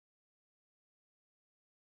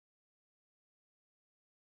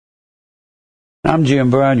I'm Jim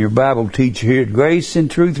Brown, your Bible teacher here at Grace and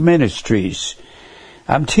Truth Ministries.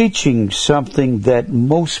 I'm teaching something that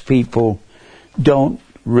most people don't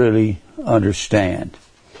really understand.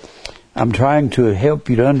 I'm trying to help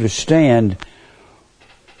you to understand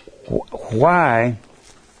why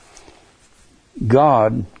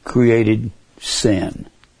God created sin.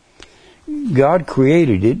 God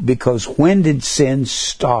created it because when did sin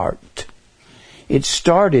start? It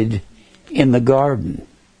started in the garden,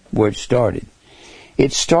 where it started.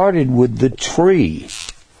 It started with the tree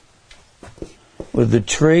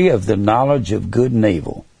of the knowledge of good and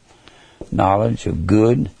evil. Knowledge of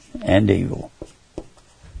good and evil.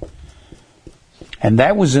 And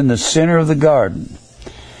that was in the center of the garden.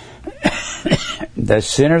 The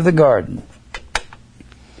center of the garden.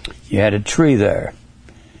 You had a tree there.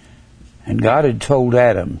 And God had told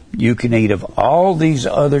Adam, you can eat of all these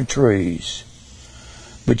other trees,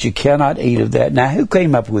 but you cannot eat of that. Now, who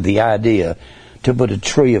came up with the idea to put a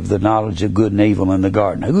tree of the knowledge of good and evil in the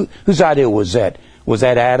garden? Whose idea was that? Was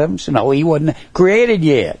that Adam's? No, he wasn't created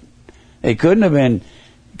yet. It couldn't have been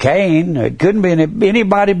Cain. It couldn't have been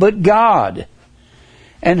anybody but God.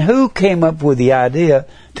 And who came up with the idea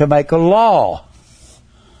to make a law?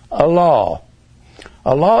 A law.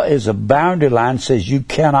 A law is a boundary line that says you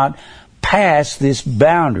cannot pass this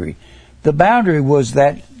boundary. The boundary was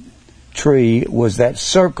that tree, was that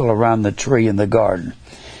circle around the tree in the garden.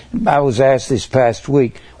 I was asked this past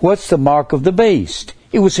week, what's the mark of the beast?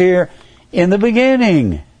 It was here in the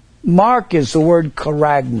beginning. Mark is the word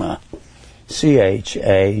charagma.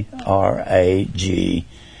 C-H-A-R-A-G-M-A.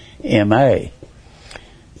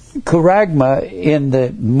 Charagma in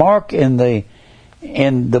the mark in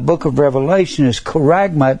the book of Revelation is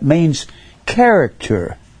charagma. It means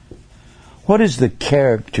character. What is the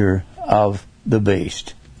character of the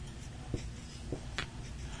beast?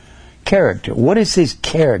 Character. What is his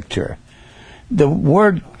character? The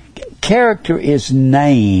word character is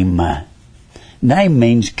name. Name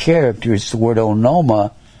means character. It's the word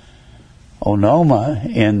onoma.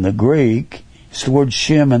 Onoma in the Greek. It's the word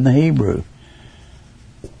Shem in the Hebrew.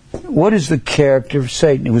 What is the character of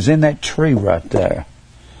Satan? It was in that tree right there.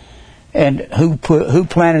 And who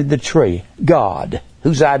planted the tree? God.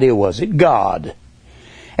 Whose idea was it? God.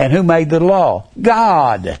 And who made the law?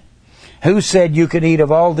 God. Who said you can eat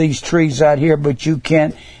of all these trees out here, but you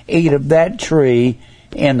can't eat of that tree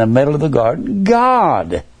in the middle of the garden?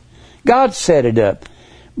 God. God set it up.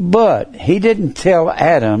 But he didn't tell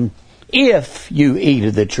Adam, if you eat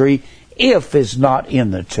of the tree. If is not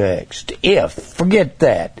in the text. If. Forget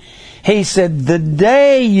that. He said, the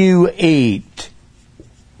day you eat,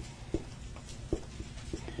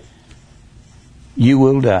 you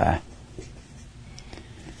will die.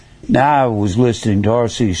 Now, I was listening to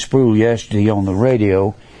R.C. Sproul yesterday on the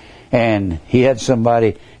radio, and he had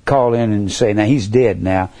somebody call in and say, now he's dead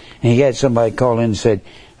now, and he had somebody call in and said,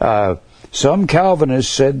 some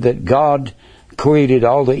Calvinists said that God created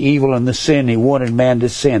all the evil and the sin. He wanted man to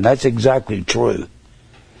sin. That's exactly true.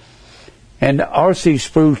 And R.C.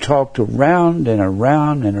 Sproul talked around and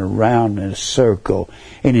around and around in a circle,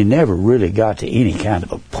 and he never really got to any kind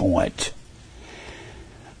of a point.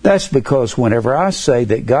 That's because whenever I say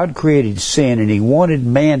that God created sin and he wanted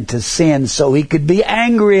man to sin so he could be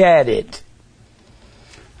angry at it,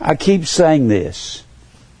 I keep saying this.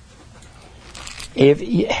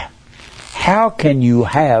 How can you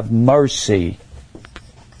have mercy?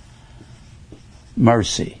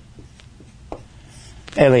 Mercy.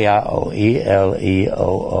 L-E-I-O-E-L-E-O-O.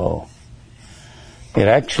 It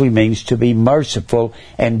actually means to be merciful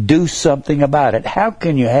and do something about it. How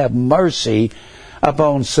can you have mercy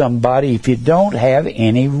upon somebody if you don't have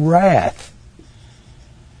any wrath?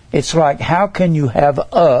 It's like, how can you have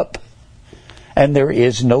up and there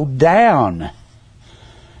is no down?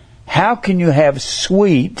 How can you have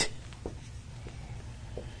sweet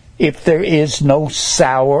if there is no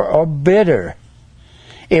sour or bitter?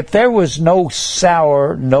 If there was no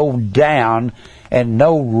sour, no down, and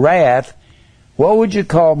no wrath, what would you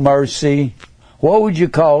call mercy? What would you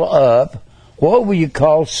call up? What would you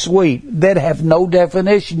call sweet? They'd have no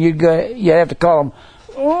definition. You'd have to call them,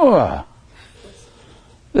 ugh.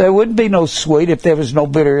 There wouldn't be no sweet if there was no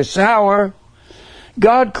bitter or sour.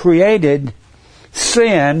 God created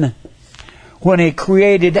sin when he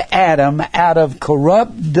created Adam out of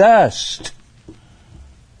corrupt dust.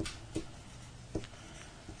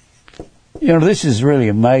 You know, this is really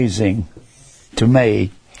amazing to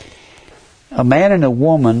me. A man and a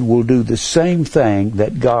woman will do the same thing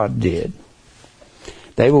that God did.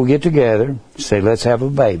 They will get together, say, let's have a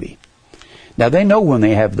baby. Now, they know when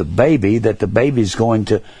they have the baby that the baby's going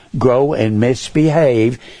to grow and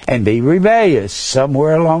misbehave and be rebellious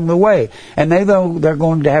somewhere along the way. And they know they're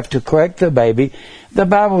going to have to correct the baby. The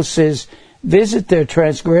Bible says, visit their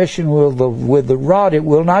transgression with the rod. It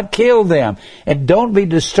will not kill them. And don't be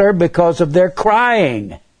disturbed because of their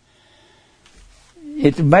crying.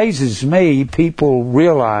 It amazes me, people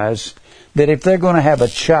realize that if they're going to have a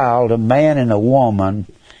child, a man and a woman,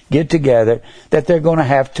 get together, that they're going to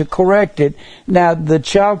have to correct it. Now, the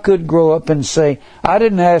child could grow up and say, I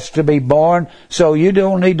didn't ask to be born, so you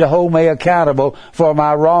don't need to hold me accountable for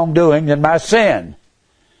my wrongdoing and my sin.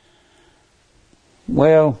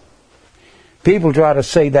 Well, people try to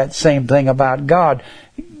say that same thing about God.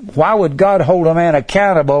 Why would God hold a man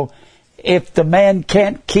accountable if the man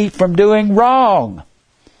can't keep from doing wrong?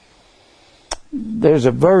 There's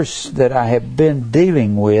a verse that I have been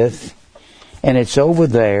dealing with, and it's over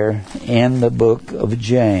there in the book of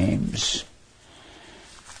James.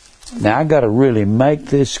 Now, I've got to really make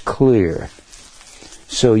this clear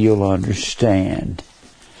so you'll understand.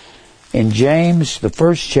 In James, the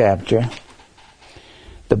first chapter,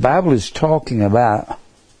 the Bible is talking about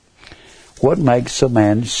what makes a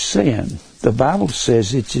man sin. The Bible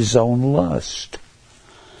says it's his own lust.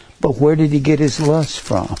 But where did he get his lust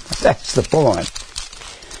from? That's the point.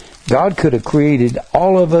 God could have created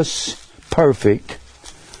all of us perfect,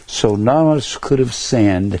 so none of us could have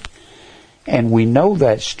sinned. And we know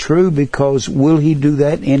that's true because will He do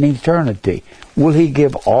that in eternity? Will He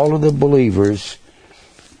give all of the believers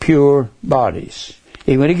pure bodies?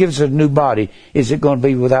 When He gives us a new body, is it going to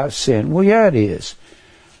be without sin? Well, yeah, it is.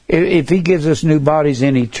 If He gives us new bodies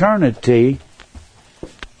in eternity,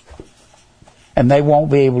 and they won't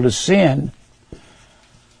be able to sin,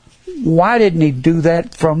 why didn't He do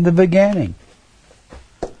that from the beginning?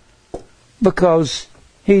 Because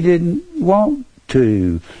He didn't want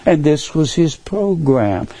to. And this was His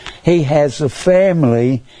program. He has a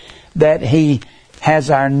family that He has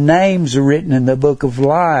our names written in the book of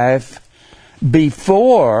life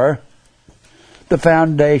before the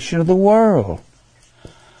foundation of the world.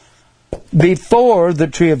 Before the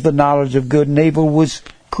tree of the knowledge of good and evil was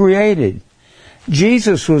created.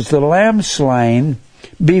 Jesus was the lamb slain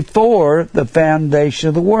before the foundation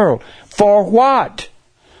of the world. For what?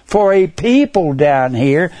 For a people down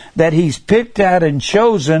here that He's picked out and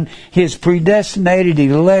chosen, His predestinated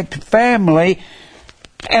elect family,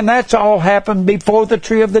 and that's all happened before the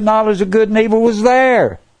tree of the knowledge of good and evil was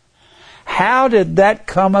there. How did that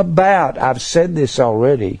come about? I've said this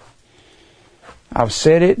already. I've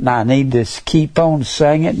said it, and I need to keep on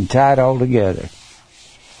saying it and tie it all together.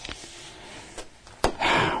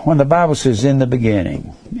 When the Bible says in the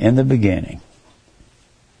beginning,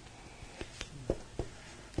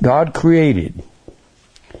 God created.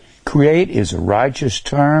 Create is a righteous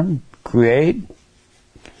term. Create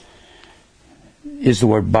is the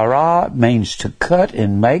word bara. It means to cut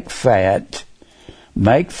and make fat.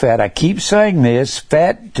 Make fat. I keep saying this.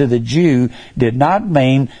 Fat to the Jew did not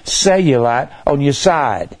mean cellulite on your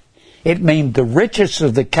side. It means the richest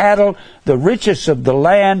of the cattle, the richest of the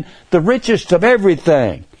land, the richest of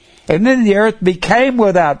everything. And then the earth became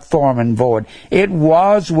without form and void. It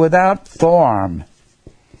was without form.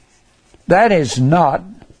 That is not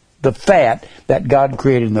the fat that God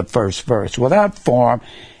created in the first verse. Without form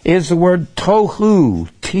is the word tohu.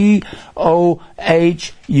 T-O-H-U-W.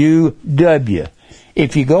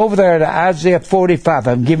 If you go over there to Isaiah 45,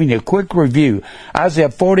 I'm giving you a quick review.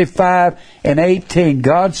 Isaiah 45 and 18,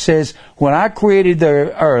 God says, when I created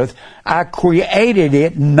the earth, I created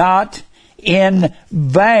it not in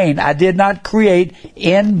vain. I did not create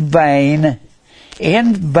in vain.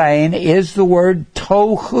 In vain is the word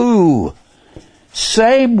tohu.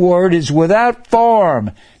 Same word is without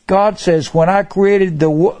form. God says, when I created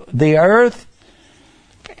the earth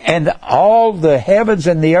and all the heavens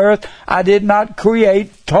and the earth, I did not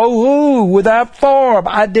create tohu, without form.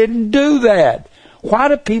 I didn't do that. Why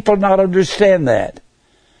do people not understand that?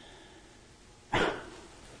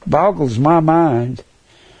 Boggles my mind.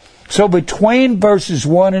 So between verses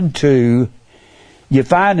 1 and 2, you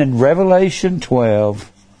find in Revelation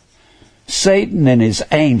 12, Satan and his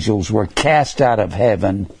angels were cast out of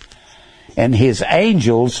heaven, and his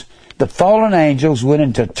angels, the fallen angels, went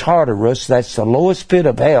into Tartarus. That's the lowest pit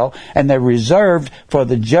of hell, and they're reserved for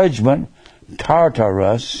the judgment,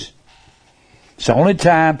 Tartarus. It's the only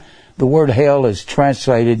time the word hell is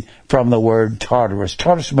translated from the word Tartarus.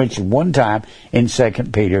 Tartarus mentioned one time in 2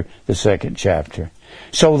 Peter, the 2nd chapter.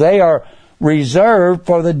 So they are reserved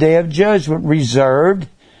for the day of judgment. Reserved.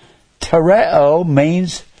 Tereo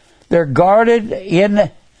means they're guarded in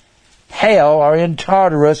hell or in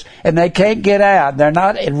Tartarus, and they can't get out. They're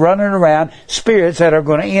not running around spirits that are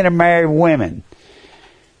going to intermarry women.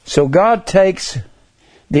 So God takes,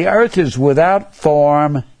 the earth is without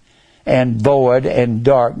form and void and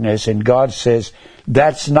darkness, and God says,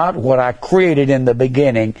 that's not what I created in the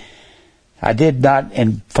beginning. I did not,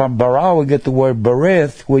 and from bara we get the word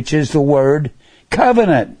berith, which is the word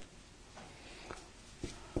covenant.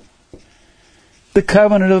 The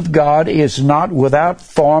covenant of God is not without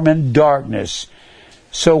form and darkness.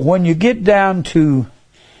 So when you get down to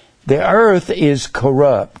the earth is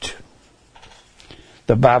corrupt.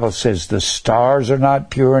 The Bible says the stars are not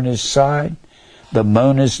pure in His sight. The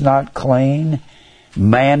moon is not clean.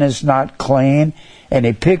 Man is not clean. And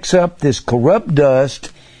He picks up this corrupt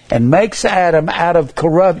dust and makes Adam out of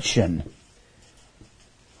corruption.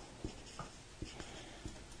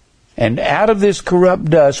 And out of this corrupt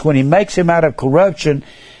dust, when He makes him out of corruption,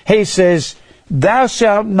 He says, thou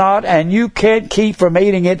shalt not, and you can't keep from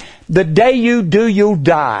eating it. The day you do, you'll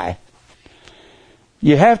die.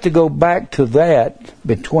 You have to go back to that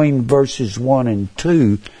between verses 1 and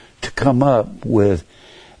 2 to come up with.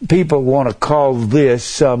 People want to call this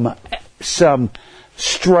some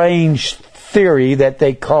strange theory that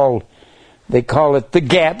they call it the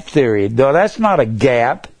gap theory. No, that's not a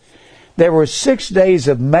gap. There were 6 days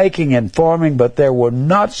of making and forming, but there were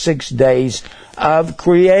not 6 days of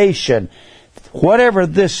creation. Whatever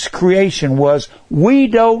this creation was, we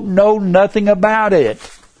don't know nothing about it.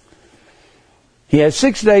 He has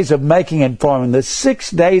 6 days of making and forming. The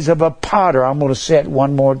 6 days of a potter. I'm going to say it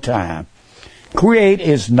one more time. Create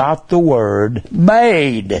is not the word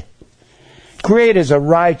made. Create is a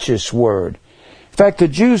righteous word. In fact, the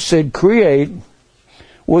Jews said create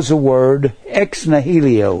was the word ex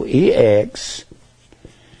nihilo, E-X-N-I-H-I-L-I-O,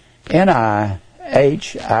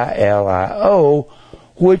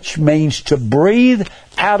 which means to breathe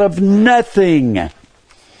out of nothing.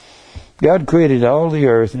 God created all the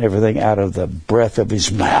earth and everything out of the breath of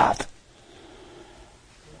His mouth.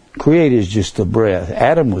 Create is just the breath.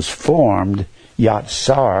 Adam was formed,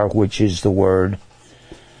 yatsar, which is the word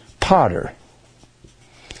potter.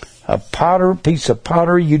 A piece of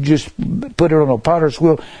pottery, you just put it on a potter's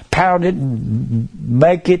wheel, pound it and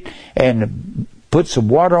make it and put some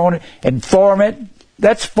water on it and form it.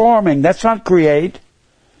 That's forming. That's not create.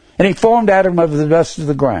 And He formed Adam out of the dust of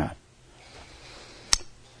the ground.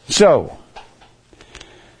 So,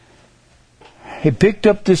 He picked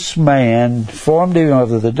up this man, formed him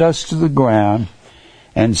out of the dust of the ground,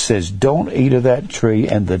 and says, don't eat of that tree,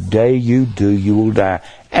 and the day you do, you will die.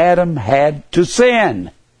 Adam had to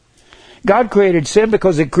sin. God created sin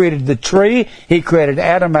because He created the tree. He created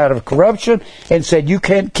Adam out of corruption and said, you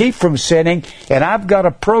can't keep from sinning, and I've got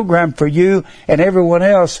a program for you and everyone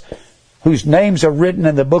else whose names are written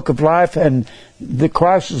in the book of life, and the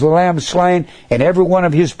Christ is the Lamb slain, and every one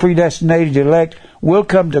of His predestinated elect will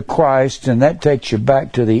come to Christ, and that takes you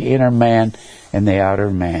back to the inner man and the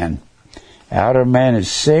outer man. Outer man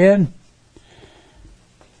is sin.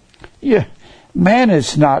 Yeah. Man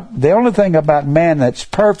is not, the only thing about man that's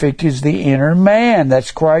perfect is the inner man.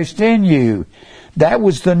 That's Christ in you. That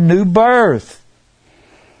was the new birth.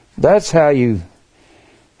 That's how you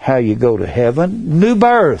go to heaven. New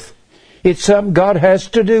birth. It's something God has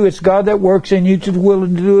to do. It's God that works in you to will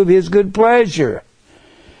and to do of His good pleasure.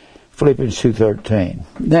 Philippians 2:13.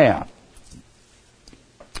 Now,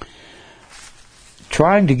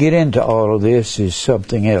 trying to get into all of this is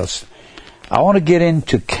something else. I want to get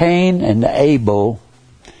into Cain and Abel,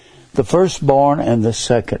 the firstborn and the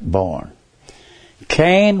secondborn.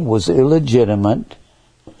 Cain was illegitimate.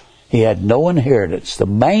 He had no inheritance. The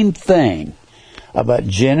main thing about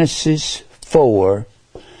Genesis 4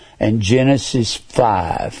 and Genesis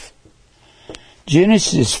 5.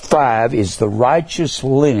 Genesis 5 is the righteous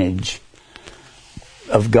lineage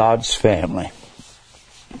of God's family.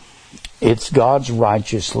 It's God's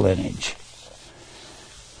righteous lineage.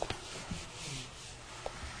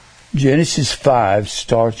 Genesis 5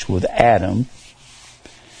 starts with Adam.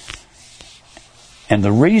 And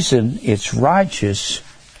the reason it's righteous,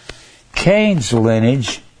 Cain's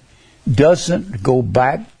lineage doesn't go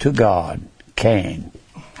back to God. Cain.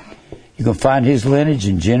 You can find his lineage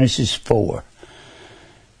in Genesis 4.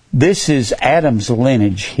 This is Adam's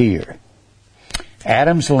lineage here.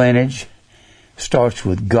 Adam's lineage starts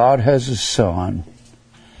with God has a son.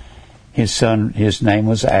 His name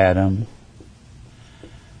was Adam.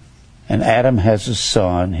 And Adam has a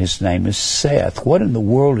son. His name is Seth. What in the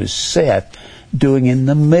world is Seth doing in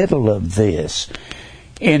the middle of this?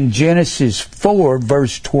 In Genesis 4,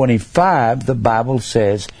 verse 25, the Bible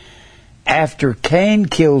says, after Cain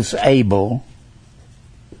kills Abel,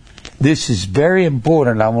 This is very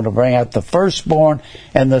important. I want to bring out the firstborn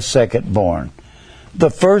and the secondborn. The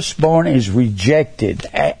firstborn is rejected.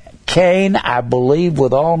 Cain, I believe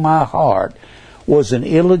with all my heart, was an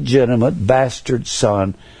illegitimate bastard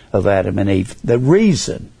son of Adam and Eve. The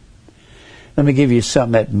reason, let me give you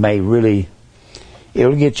something that may really,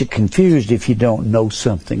 it'll get you confused if you don't know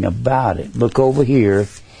something about it. Look over here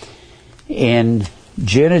in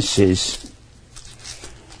Genesis,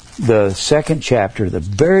 the second chapter, the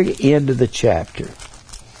very end of the chapter.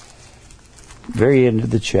 Very end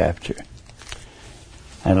of the chapter.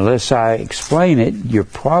 And unless I explain it, you're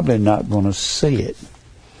probably not going to see it.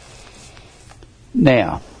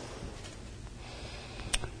 Now,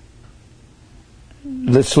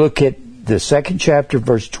 let's look at the second chapter,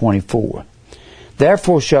 verse 24.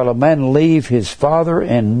 Therefore shall a man leave his father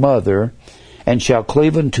and mother, and shall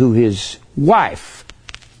cleave unto his wife,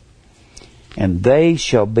 and they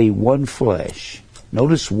shall be one flesh.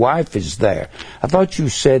 Notice wife is there. I thought you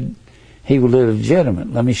said he was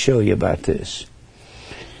illegitimate. Let me show you about this.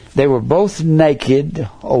 They were both naked,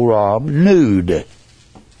 Oram, nude,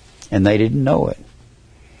 and they didn't know it.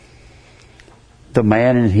 The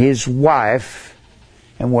man and his wife,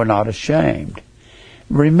 and were not ashamed.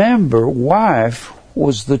 Remember, wife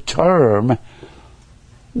was the term,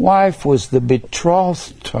 wife was the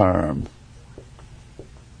betrothed term.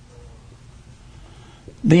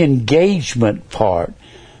 The engagement part.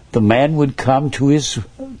 The man would come to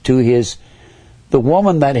the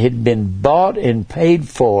woman that had been bought and paid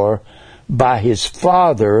for by his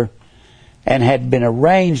father and had been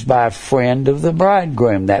arranged by a friend of the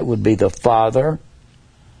bridegroom. That would be the Father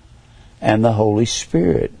and the Holy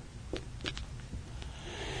Spirit.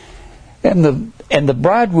 And the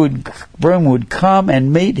bridegroom would come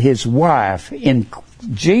and meet his wife. In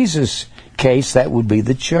Jesus' case, that would be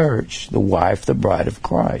the church, the wife, the bride of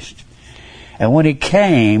Christ. And when he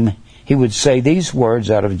came, he would say these words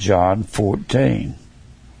out of John 14.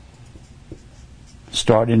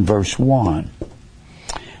 Start in verse 1.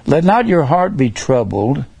 Let not your heart be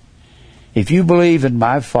troubled. If you believe in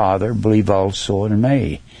my Father, believe also in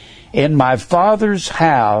me. In my Father's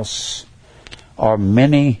house are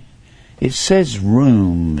many, it says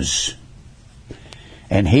rooms.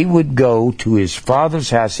 And he would go to his Father's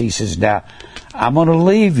house. He says, now, I'm going to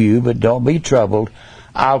leave you, but don't be troubled.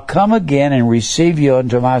 I'll come again and receive you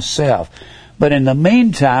unto myself. But in the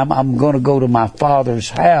meantime, I'm going to go to my Father's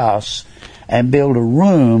house and build a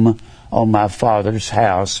room on my Father's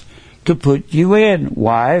house to put you in,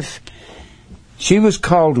 wife. She was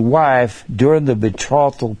called wife during the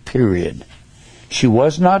betrothal period. She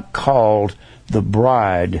was not called the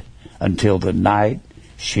bride until the night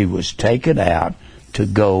she was taken out to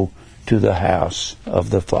go to the house of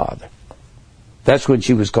the Father. That's when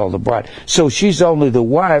she was called the bride. So she's only the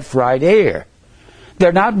wife right here.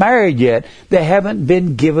 They're not married yet. They haven't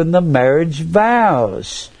been given the marriage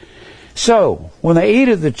vows. So, when they eat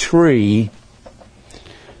of the tree,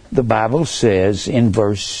 the Bible says in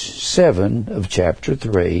verse 7 of chapter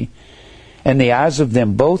 3, and the eyes of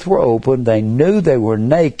them both were opened, they knew they were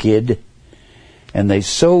naked, and they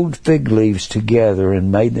sewed fig leaves together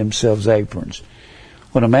and made themselves aprons.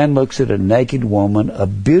 When a man looks at a naked woman, a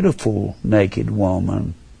beautiful naked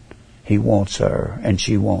woman, he wants her and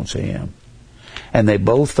she wants him. And they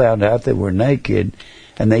both found out they were naked,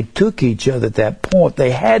 and they took each other at that point.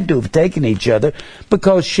 They had to have taken each other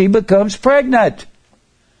because she becomes pregnant.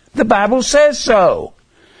 The Bible says so.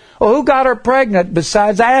 Well, who got her pregnant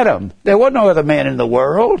besides Adam? There was no other man in the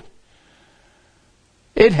world.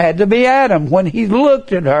 It had to be Adam when he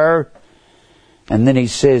looked at her. And then he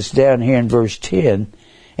says down here in verse 10,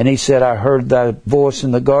 and he said, I heard thy voice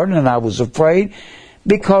in the garden, and I was afraid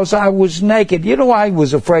because I was naked. You know why he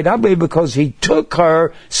was afraid? I believe because he took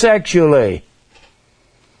her sexually.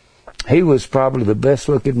 He was probably the best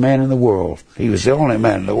looking man in the world. He was the only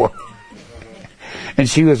man in the world. And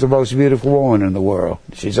she was the most beautiful woman in the world.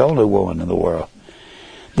 She's the only woman in the world.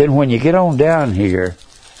 Then when you get on down here,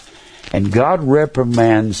 and God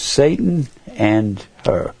reprimands Satan and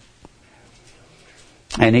her.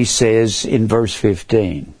 And he says in verse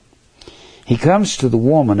 15, he comes to the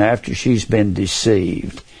woman after she's been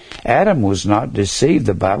deceived. Adam was not deceived.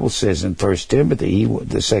 The Bible says in 1 Timothy,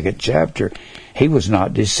 the second chapter, he was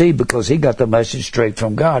not deceived because he got the message straight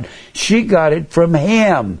from God. She got it from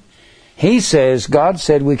him. He says, God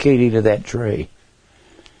said we can't eat of that tree.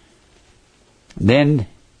 Then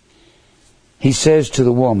he says to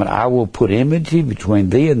the woman, I will put enmity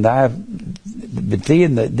between thee and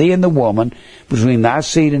the woman, between thy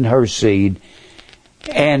seed and her seed,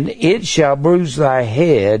 and it shall bruise thy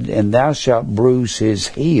head, and thou shalt bruise his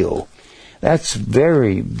heel. That's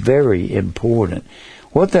very, very important.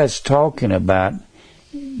 What that's talking about,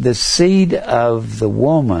 the seed of the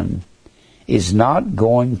woman is not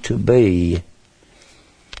going to be,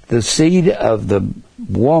 the seed of the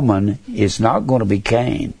woman is not going to be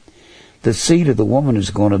Cain. The seed of the woman is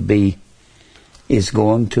going to be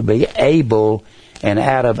Abel, and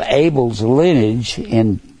out of Abel's lineage,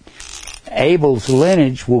 and Abel's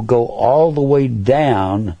lineage will go all the way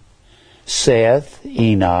down Seth,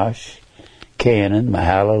 Enosh, Canaan,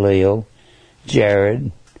 Mahalaleel,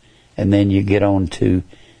 Jared, and then you get on to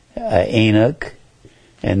Enoch,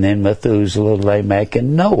 and then Methuselah, Lamech,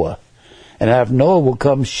 and Noah. And out of Noah will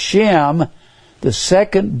come Shem, the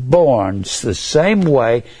second born. It's the same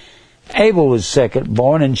way Abel was second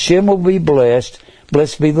born, and Shem will be blessed.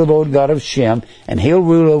 Blessed be the Lord God of Shem, and he'll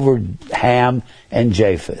rule over Ham and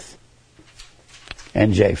Japheth.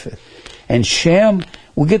 And Shem,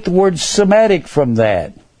 we get the word Semitic from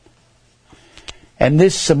that. And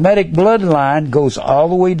this Semitic bloodline goes all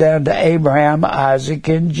the way down to Abraham, Isaac,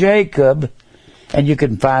 and Jacob. And you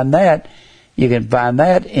can find that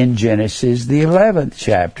in Genesis, the 11th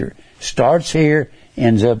chapter. Starts here,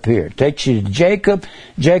 ends up here. Takes you to Jacob.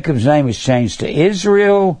 Jacob's name is changed to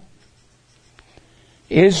Israel.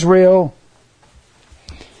 Israel,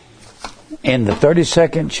 in the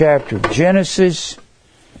 32nd chapter of Genesis,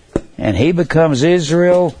 and he becomes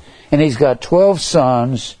Israel, and he's got 12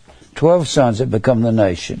 sons that become the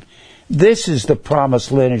nation. This is the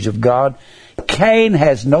promised lineage of God. Cain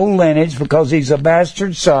has no lineage because he's a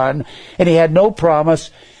bastard son, and he had no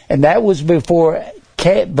promise, and that was before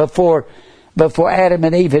Adam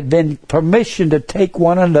and Eve had been permission to take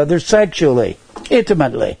one another sexually,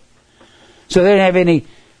 intimately. So they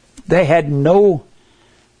had no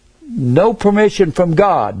permission from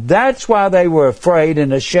God. That's why they were afraid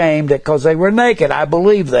and ashamed, because they were naked. I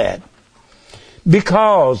believe that.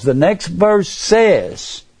 Because the next verse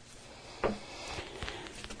says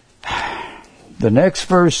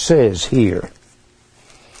here,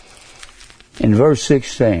 in verse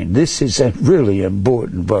 16, this is a really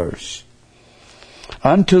important verse.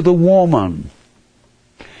 Unto the woman.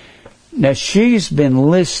 Now she's been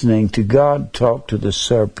listening to God talk to the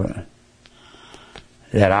serpent,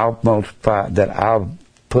 that I'll multiply, that I'll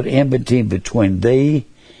put enmity between thee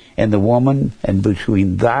and the woman, and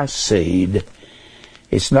between thy seed.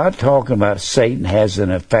 It's not talking about Satan has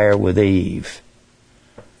an affair with Eve.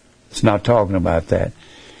 It's not talking about that.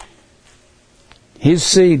 His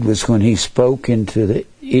seed was when he spoke into the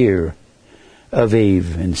ear of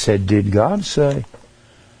Eve and said, did God say?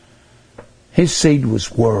 His seed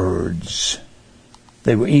was words.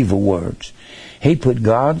 They were evil words. He put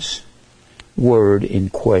God's word in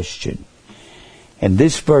question. And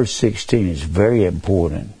this verse 16 is very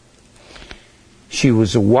important. She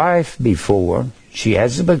was a wife before. She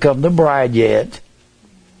hasn't become the bride yet.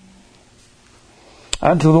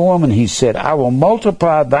 Unto the woman he said, I will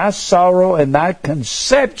multiply thy sorrow and thy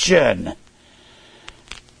conception.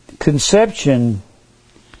 Conception,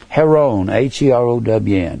 Heron,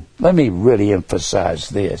 H-E-R-O-W-N. Let me really emphasize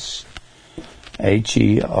this.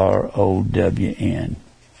 H-E-R-O-W-N.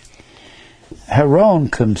 Heron,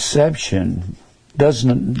 conception,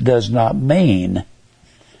 does not mean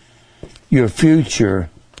your future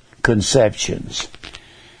conceptions.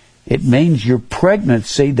 It means your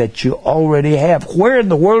pregnancy that you already have. Where in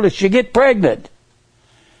the world did she get pregnant?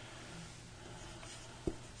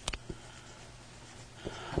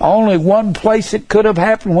 Only one place it could have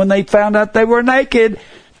happened, when they found out they were naked.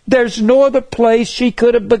 There's no other place she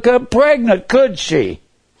could have become pregnant, could she?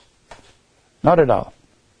 Not at all.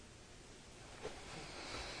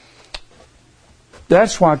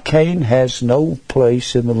 That's why Cain has no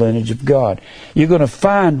place in the lineage of God. You're going to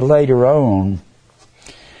find later on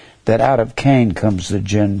that out of Cain comes the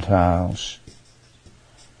Gentiles.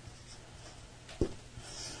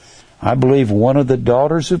 I believe one of the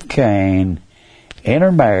daughters of Cain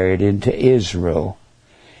intermarried into Israel,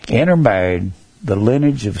 intermarried the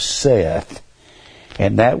lineage of Seth,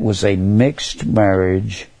 and that was a mixed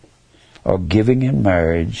marriage, or giving in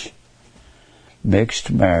marriage,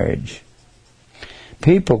 mixed marriage.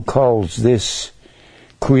 People calls this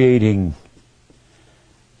creating.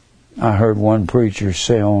 I heard one preacher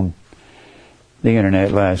say on the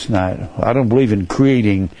internet last night, I don't believe in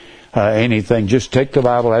creating anything. Just take the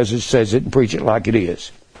Bible as it says it and preach it like it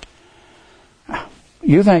is.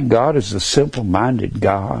 You think God is a simple-minded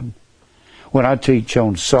God? When I teach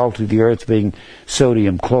on salt of the earth being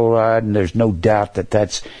sodium chloride, and there's no doubt that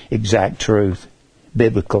that's exact truth,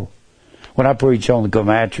 biblical. When I preach on the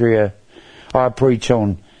gematria, or I preach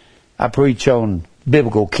on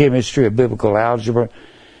biblical chemistry or biblical algebra,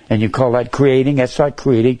 and you call that creating, that's not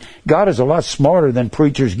creating. God is a lot smarter than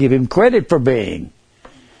preachers give him credit for being.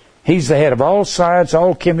 He's the head of all science,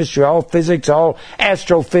 all chemistry, all physics, all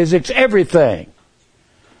astrophysics, everything.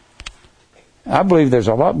 I believe there's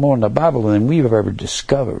a lot more in the Bible than we've ever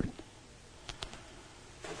discovered.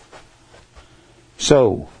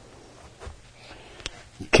 So,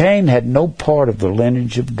 Cain had no part of the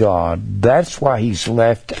lineage of God. That's why he's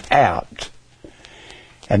left out.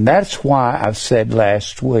 And that's why I've said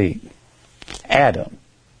last week, Adam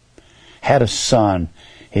had a son.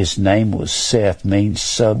 His name was Seth, means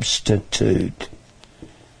substitute.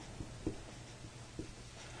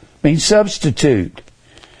 Means substitute.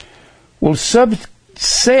 Well,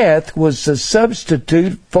 Seth was the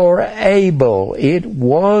substitute for Abel. It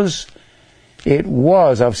was.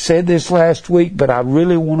 I've said this last week, but I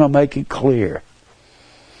really want to make it clear.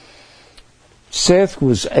 Seth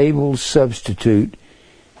was Abel's substitute.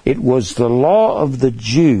 It was the law of the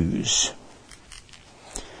Jews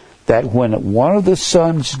that when one of the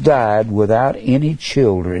sons died without any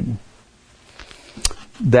children,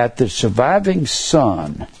 that the surviving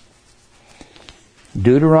son,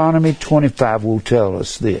 Deuteronomy 25 will tell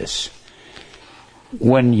us this.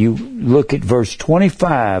 When you look at verse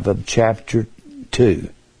 25 of chapter 3,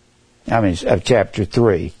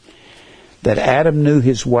 that Adam knew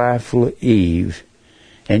his wife Eve,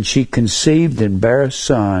 and she conceived and bare a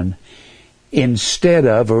son instead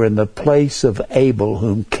of, or in the place of, Abel,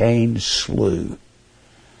 whom Cain slew.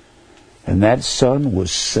 And that son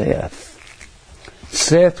was Seth.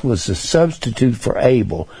 Seth was the substitute for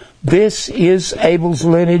Abel. This is Abel's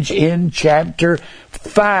lineage in chapter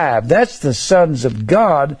 5. That's the sons of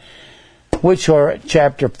God, which are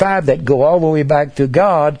chapter 5, that go all the way back to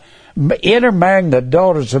God, intermarrying the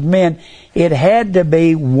daughters of men. It had to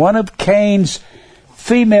be one of Cain's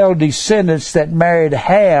female descendants that married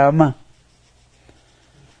Ham,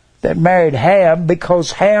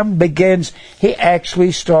 because Ham begins, he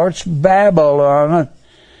actually starts Babylon.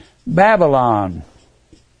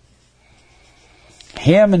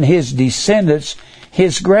 Him and his descendants,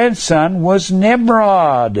 his grandson was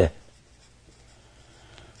Nimrod,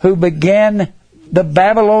 who began the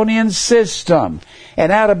Babylonian system.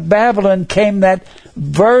 And out of Babylon came that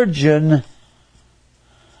virgin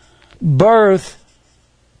birth,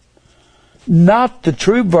 not the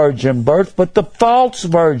true virgin birth, but the false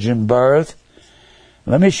virgin birth.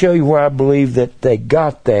 Let me show you where I believe that they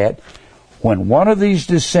got that. When one of these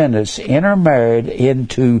descendants intermarried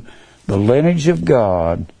into the lineage of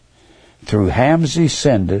God through Ham's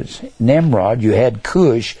descendants, Nimrod, you had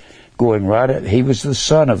Cush going right up. He was the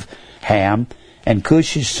son of Ham, and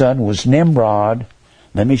Cush's son was Nimrod.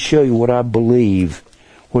 Let me show you what I believe,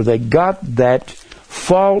 where they got that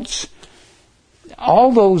false,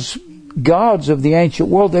 all those gods of the ancient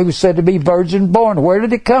world, they were said to be virgin born. Where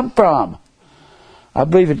did it come from? I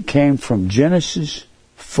believe it came from Genesis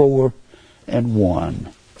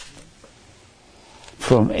 4:1.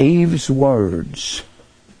 From Eve's words.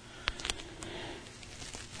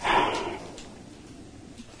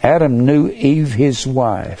 Adam knew Eve his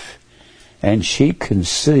wife, and she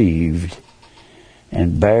conceived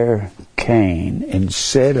and bare Cain, and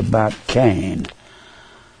said about Cain,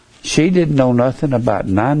 she didn't know nothing about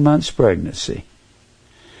 9 months pregnancy.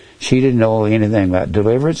 She didn't know anything about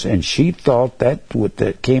deliverance, and she thought that what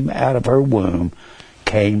that came out of her womb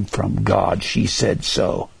came from God. She said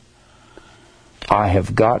so. I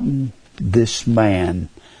have gotten this man,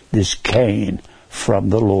 this Cain, from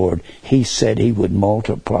the Lord. He said he would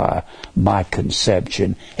multiply my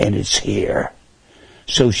conception, and it's here.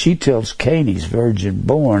 So she tells Cain he's virgin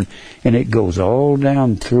born, and it goes all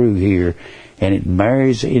down through here, and it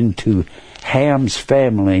marries into Ham's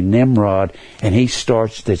family, Nimrod, and he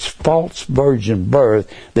starts this false virgin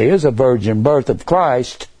birth. There is a virgin birth of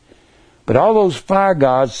Christ, but all those fire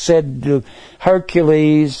gods said to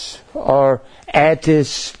Hercules or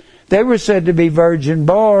Attis, they were said to be virgin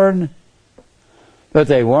born, but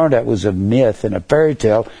they weren't. That was a myth and a fairy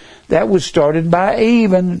tale. That was started by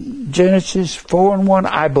Eve in Genesis 4:1.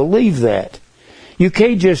 I believe that. You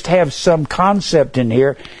can't just have some concept in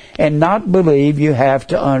here and not believe. You have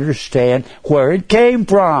to understand where it came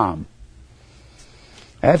from.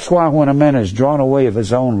 That's why when a man is drawn away of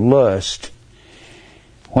his own lust,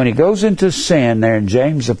 when he goes into sin there in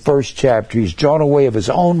James, the 1st chapter, he's drawn away of his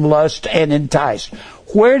own lust and enticed.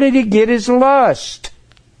 Where did he get his lust?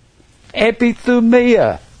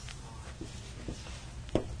 Epithumia.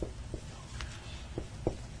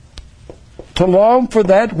 To long for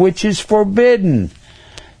that which is forbidden.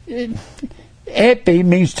 Epi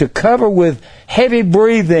means to cover with heavy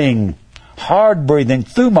breathing, hard breathing.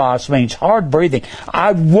 Thumos means hard breathing.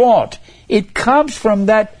 I want. It comes from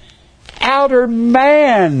that outer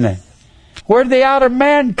man. Where did the outer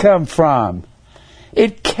man come from?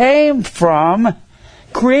 It came from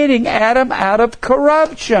creating Adam out of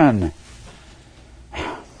corruption.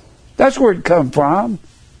 That's where it come from.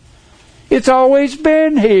 It's always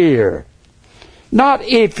been here. Not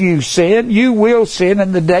if you sin, you will sin,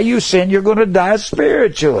 and the day you sin, you're going to die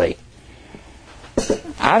spiritually.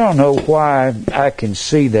 I don't know why I can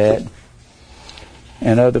see that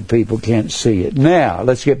and other people can't see it. Now,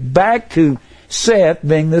 let's get back to Seth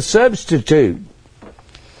being the substitute.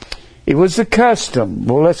 It was the custom.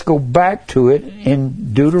 Well, let's go back to it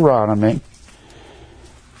in Deuteronomy.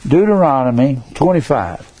 Deuteronomy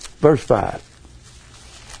 25, verse 5.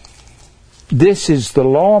 This is the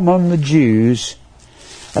law among the Jews,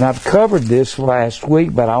 and I've covered this last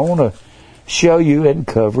week, but I want to show you and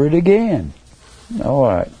cover it again. All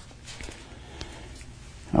right.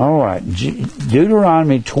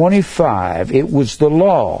 Deuteronomy 25, it was the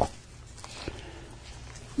law.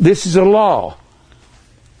 This is a law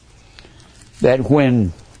that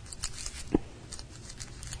when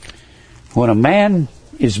a man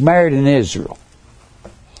is married in Israel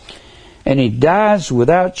and he dies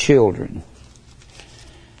without children,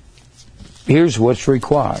 here's what's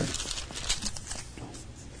required.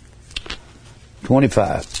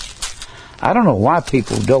 25. I don't know why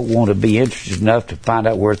people don't want to be interested enough to find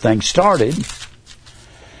out where things started.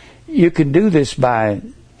 You can do this by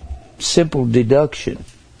simple deduction,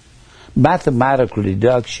 mathematical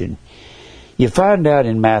deduction. You find out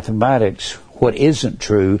in mathematics what isn't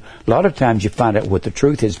true. A lot of times you find out what the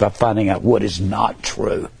truth is by finding out what is not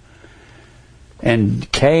true.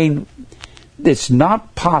 And Cain, it's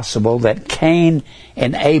not possible that Cain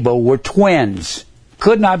and Abel were twins.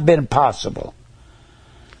 Could not have been possible.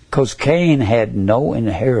 Because Cain had no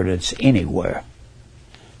inheritance anywhere.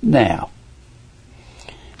 Now,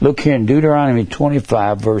 look here in Deuteronomy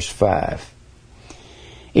 25, verse 5.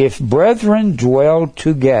 If brethren dwell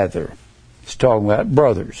together, it's talking about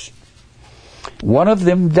brothers, one of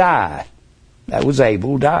them die, that was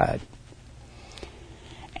Abel, died,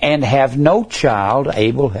 and have no child,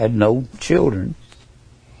 Abel had no children,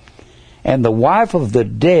 and the wife of the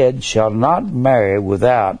dead shall not marry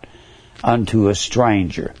without unto a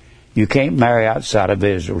stranger. You can't marry outside of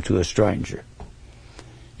Israel to a stranger.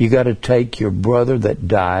 You got to take your brother that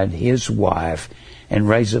died, his wife, and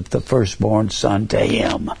raise up the firstborn son to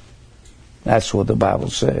him. That's what the Bible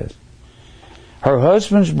says. Her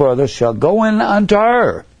husband's brother shall go in unto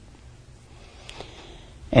her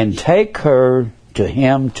and take her to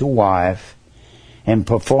him to wife and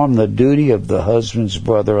perform the duty of the husband's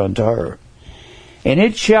brother unto her. And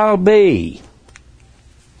it shall be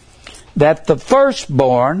that the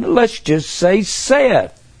firstborn, let's just say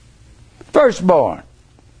Seth, firstborn,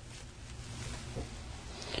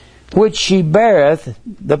 which she beareth,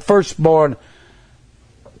 the firstborn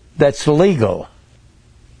that's legal,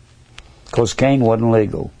 because Cain wasn't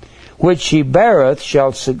legal, which she beareth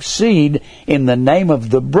shall succeed in the name of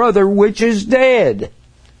the brother which is dead,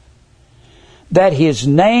 that his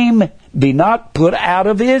name be not put out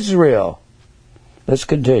of Israel. Let's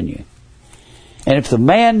continue. And if the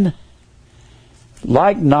man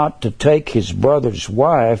like not to take his brother's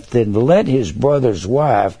wife, then let his brother's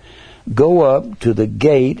wife go up to the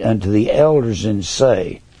gate unto the elders and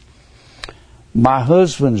say, my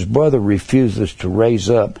husband's brother refuses to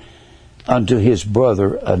raise up unto his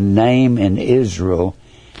brother a name in Israel.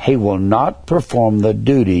 He will not perform the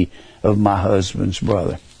duty of my husband's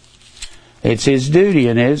brother. It's his duty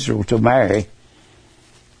in Israel to marry.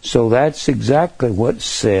 So that's exactly what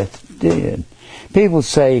Seth did. People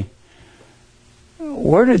say,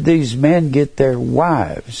 where did these men get their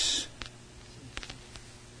wives?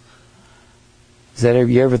 Have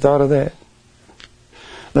you ever thought of that?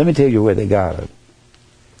 Let me tell you where they got them.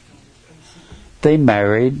 They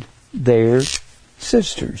married their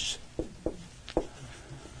sisters.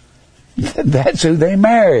 That's who they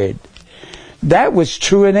married. That was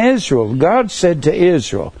true in Israel. God said to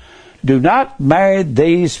Israel, do not marry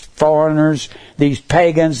these foreigners, these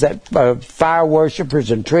pagans, that fire worshippers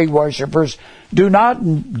and tree worshippers. Do not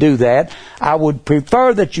do that. I would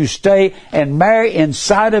prefer that you stay and marry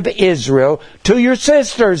inside of Israel to your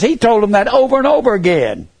sisters. He told them that over and over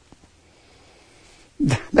again.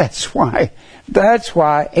 That's why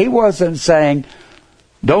he wasn't saying,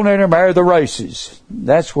 don't intermarry the races.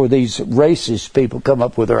 That's where these racist people come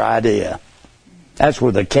up with their idea. That's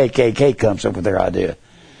where the KKK comes up with their idea.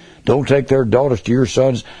 Don't take their daughters to your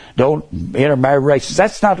sons. Don't intermarry races.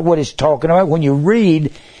 That's not what he's talking about. When you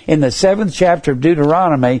read in the 7th chapter of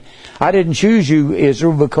Deuteronomy, I didn't choose you,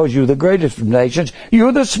 Israel, because you're the greatest of nations.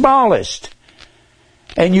 You're the smallest.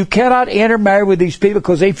 And you cannot intermarry with these people,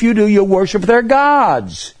 because if you do, you'll worship their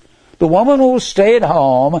gods. The woman will stay at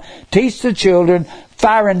home, teach the children,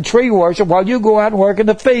 fire and tree worship while you go out and work in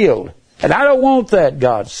the field. And I don't want that,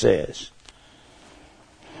 God says.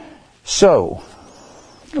 So,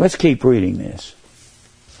 let's keep reading this.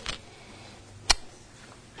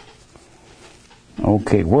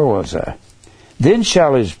 Okay, where was I? Then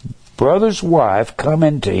shall his brother's wife come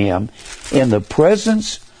into him in the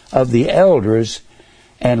presence of the elders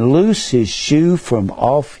and loose his shoe from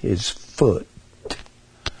off his foot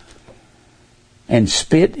and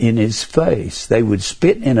spit in his face. They would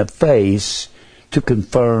spit in a face to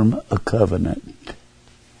confirm a covenant.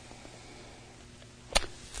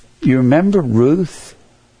 You remember Ruth?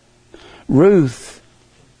 Ruth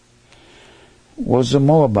was a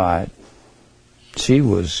Moabite. She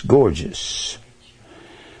was gorgeous.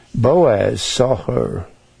 Boaz saw her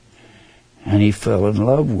and he fell in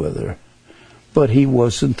love with her. But he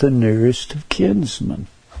wasn't the nearest of kinsmen.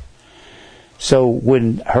 So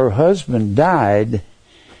when her husband died,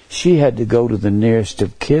 she had to go to the nearest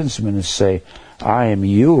of kinsmen and say, I am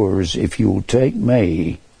yours if you will take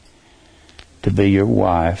me to be your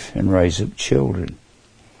wife and raise up children.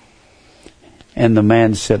 And the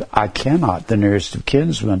man said, I cannot, the nearest of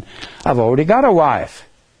kinsmen. I've already got a wife.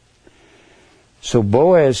 So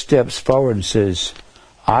Boaz steps forward and says,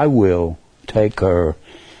 I will take her.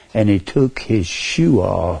 And he took his shoe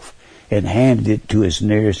off and handed it to his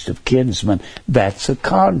nearest of kinsmen. That's a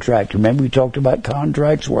contract. Remember we talked about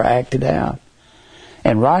contracts were acted out.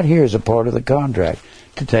 And right here is a part of the contract,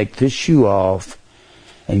 to take this shoe off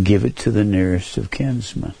and give it to the nearest of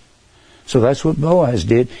kinsmen. So that's what Boaz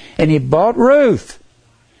did. And he bought Ruth.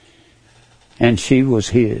 And she was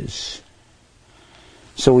his.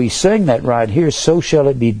 So we sing that right here. So shall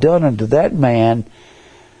it be done unto that man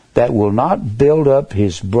that will not build up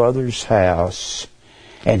his brother's house.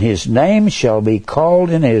 And his name shall be called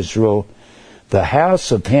in Israel, the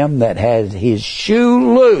house of him that had his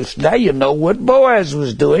shoe loose. Now you know what Boaz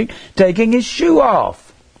was doing, taking his shoe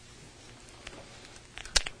off.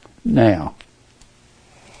 Now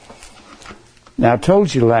I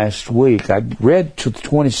told you last week, I read to the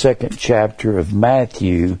 22nd chapter of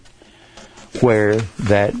Matthew, where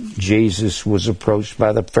that Jesus was approached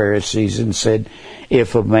by the Pharisees and said,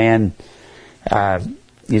 if a man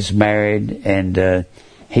is married and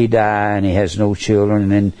he dies and he has no children,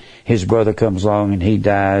 and then his brother comes along and he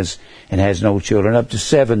dies and has no children, up to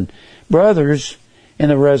 7 brothers in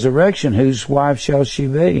the resurrection, whose wife shall she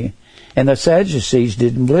be? And the Sadducees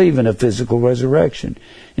didn't believe in a physical resurrection.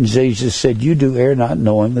 And Jesus said, you do err not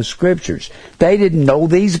knowing the Scriptures. They didn't know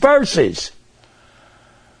these verses.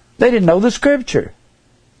 They didn't know the Scripture.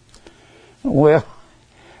 Well,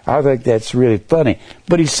 I think that's really funny.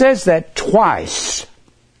 But he says that twice.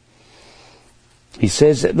 He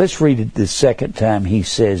says that, let's read it the second time he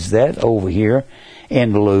says that over here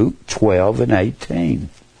in Luke 12 and 18.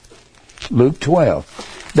 Luke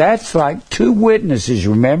 12. That's like 2 witnesses.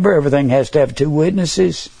 Remember, everything has to have 2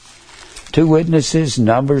 witnesses. 2 witnesses,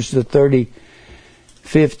 Numbers the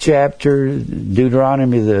 35th chapter,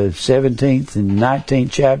 Deuteronomy the 17th and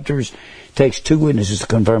 19th chapters. It takes 2 witnesses to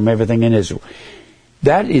confirm everything in Israel.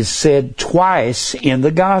 That is said twice in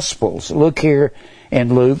the Gospels. Look here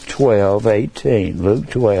in Luke 12:18. Luke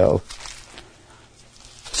 12.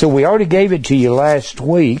 So we already gave it to you last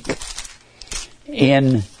week.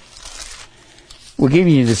 We're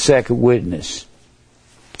giving you the second witness.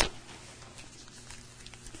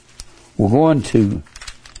 We're going to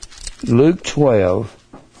Luke 12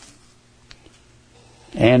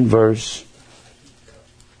 and verse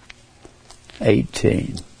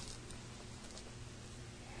 18.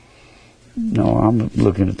 No, I'm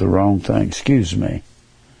looking at the wrong thing. Excuse me.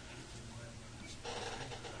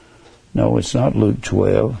 No, it's not Luke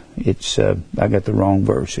 12. It's I got the wrong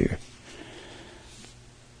verse here.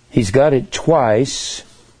 He's got it twice.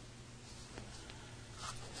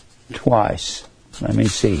 Twice. Let me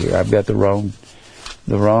see here. I've got the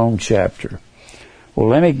wrong chapter. Well,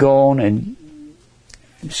 let me go on and,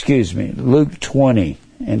 excuse me, Luke 20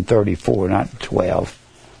 and 34, not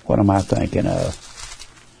 12. What am I thinking of?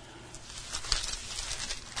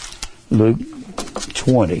 Luke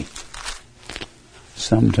 20.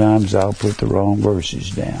 Sometimes I'll put the wrong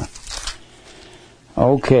verses down.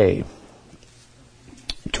 Okay.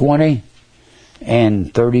 20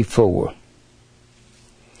 and 34.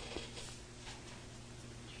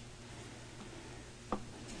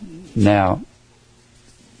 Now,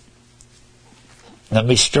 let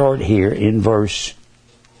me start here in verse,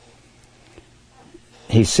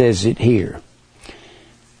 he says it here.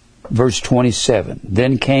 Verse 27,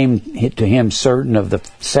 then came to him certain of the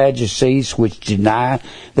Sadducees which deny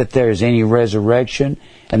that there is any resurrection,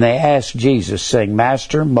 and they asked Jesus, saying,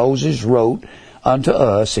 Master, Moses wrote unto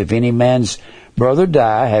us, if any man's brother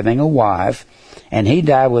die, having a wife, and he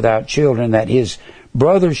die without children, that his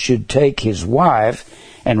brother should take his wife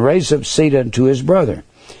and raise up seed unto his brother.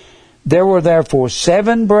 There were therefore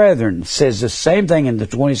 7 brethren, says the same thing in the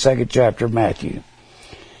 22nd chapter of Matthew.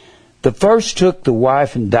 The first took the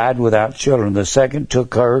wife and died without children. The second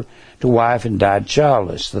took her to wife and died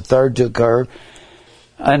childless. The third took her,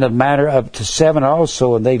 and a matter up to 7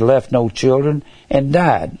 also, and they left no children and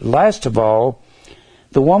died. Last of all,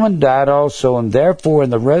 the woman died also, and therefore in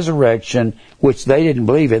the resurrection, which they didn't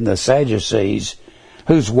believe in, the Sadducees,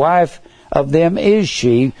 whose wife of them is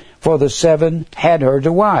she, for the 7 had her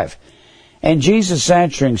to wife. And Jesus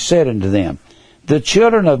answering said unto them, the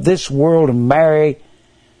children of this world marry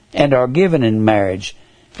and are given in marriage,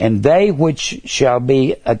 and they which shall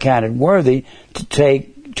be accounted worthy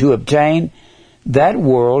to obtain that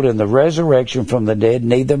world and the resurrection from the dead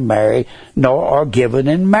neither marry nor are given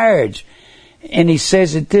in marriage. And he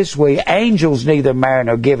says it this way, angels neither marry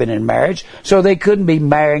nor given in marriage, so they couldn't be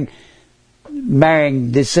marrying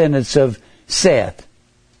descendants of Seth.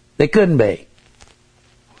 They couldn't be.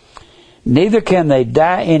 Neither can they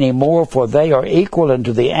die any more, for they are equal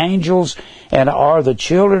unto the angels, and are the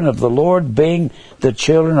children of the Lord, being the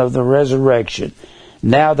children of the resurrection.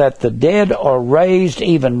 Now that the dead are raised,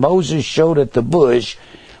 even Moses showed at the bush,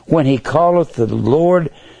 when he calleth the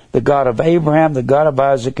Lord the God of Abraham, the God of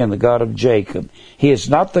Isaac, and the God of Jacob. He is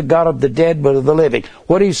not the God of the dead, but of the living.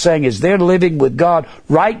 What he's saying is they're living with God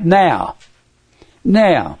right now.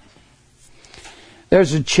 Now,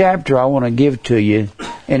 there's a chapter I want to give to you,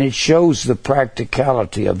 and it shows the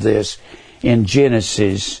practicality of this in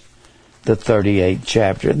Genesis, the 38th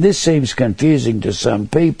chapter. And this seems confusing to some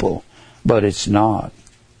people, but it's not.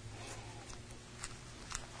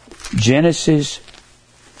 Genesis,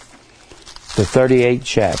 the 38th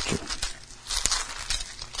chapter.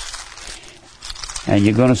 And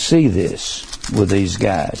you're going to see this with these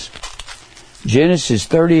guys. Genesis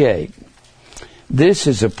 38. This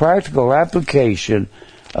is a practical application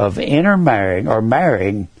of intermarrying or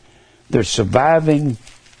marrying their surviving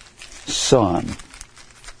son.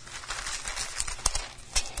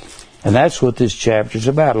 And that's what this chapter is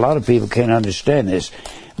about. A lot of people can't understand this.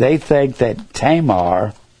 They think that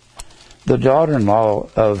Tamar, the daughter-in-law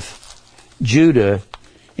of Judah,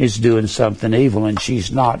 is doing something evil, and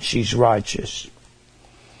she's not. She's righteous.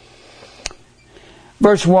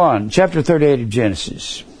 Verse 1, chapter 38 of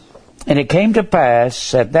Genesis. And it came to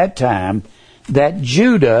pass at that time that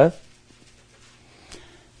Judah,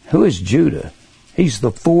 who is Judah? He's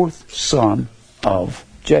the 4th son of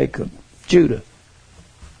Jacob. Judah.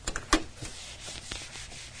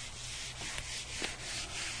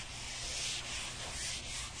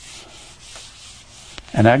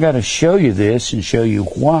 And I got to show you this and show you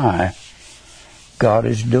why God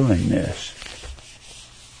is doing this.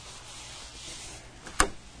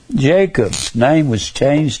 Jacob's name was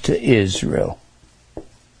changed to Israel.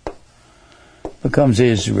 Becomes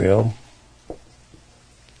Israel.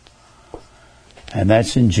 And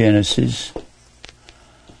that's in Genesis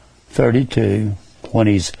 32, when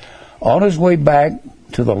he's on his way back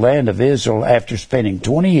to the land of Israel after spending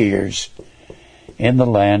 20 years in the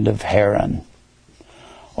land of Haran,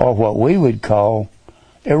 or what we would call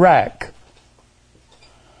Iraq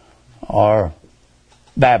or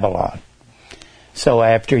Babylon. So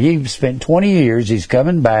after he spent 20 years, he's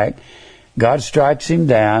coming back. God strikes him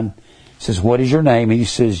down, says, what is your name? He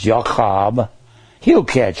says, Jacob. He'll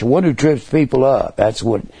catch one who trips people up. That's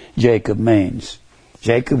what Jacob means.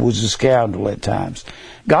 Jacob was a scoundrel at times.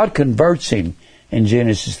 God converts him in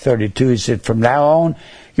Genesis 32. He said, from now on,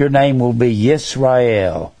 your name will be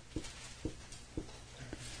Yisrael.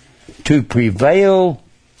 To prevail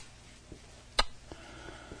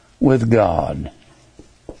with God.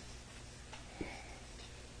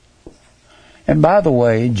 And by the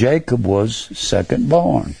way, Jacob was second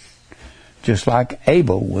born, just like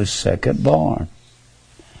Abel was second born.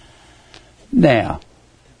 Now,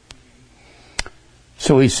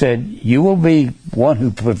 so he said, you will be one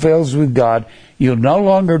who prevails with God. You'll no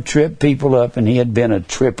longer trip people up. And he had been a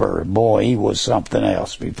tripper. Boy, he was something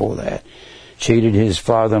else before that. Cheated his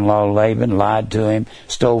father-in-law Laban, lied to him,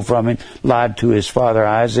 stole from him, lied to his father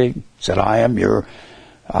Isaac, said, I am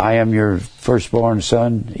your firstborn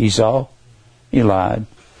son, Esau. He lied.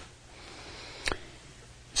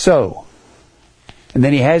 So, and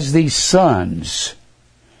then he has these sons.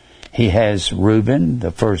 He has Reuben,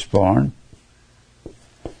 the firstborn.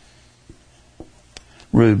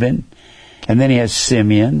 Reuben. And then he has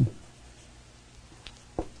Simeon.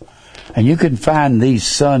 And you can find these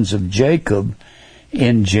sons of Jacob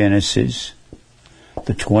in Genesis,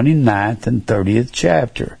 the 29th and 30th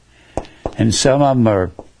chapter. And some of them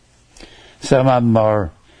are Some of them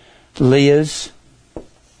are Leah's,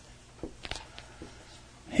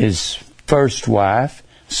 his first wife.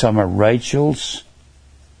 Some are Rachel's,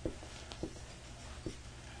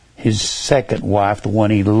 his second wife, the one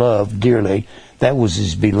he loved dearly. That was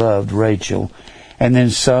his beloved Rachel. And then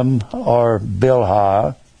some are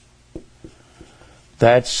Bilhah.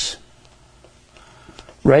 That's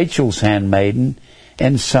Rachel's handmaiden.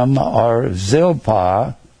 And some are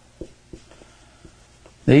Zilpah.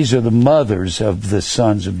 These are the mothers of the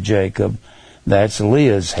sons of Jacob. That's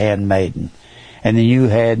Leah's handmaiden. And then you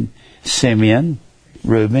had Simeon,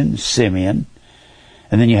 Reuben, Simeon.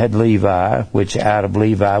 And then you had Levi, which out of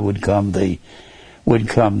Levi would come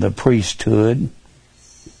the priesthood.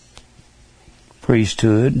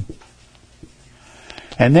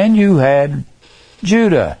 And then you had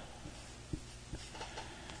Judah.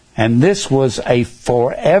 And this was a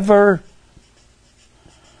forever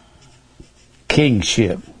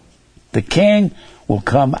kingship. The king will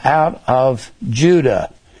come out of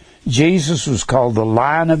Judah. Jesus was called the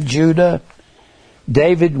Lion of Judah.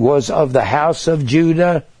 David was of the house of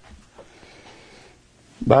Judah.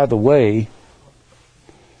 By the way,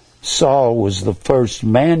 Saul was the first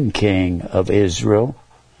man king of Israel,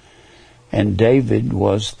 and David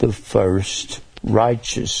was the first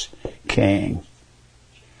righteous king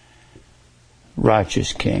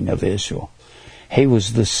of Israel. He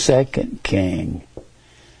was the second king.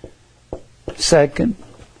 Second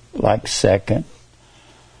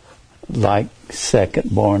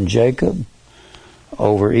born Jacob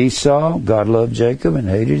over Esau. God loved Jacob and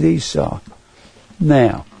hated Esau.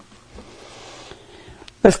 Now,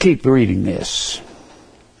 let's keep reading this.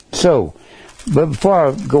 So, but before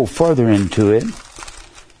I go further into it,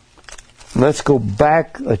 let's go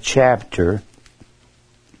back a chapter.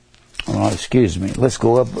 Let's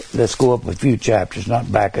go up a few chapters,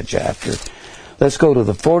 not back a chapter. Let's go to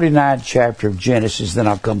the 49th chapter of Genesis, then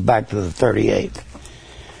I'll come back to the 38th.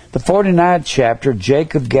 The 49th chapter,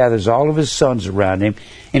 Jacob gathers all of his sons around him,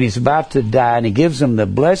 and he's about to die, and he gives them the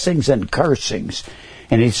blessings and cursings.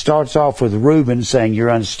 And he starts off with Reuben saying, "You're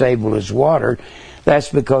unstable as water." That's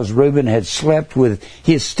because Reuben had slept with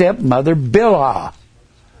his stepmother, Bilhah.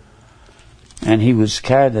 And he was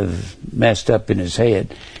kind of messed up in his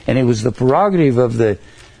head. And it was the prerogative of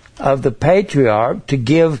the patriarch to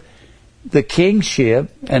give the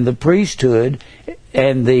kingship and the priesthood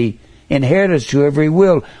and the inheritance to whoever he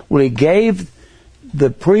willed. Well, he gave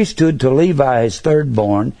the priesthood to Levi, his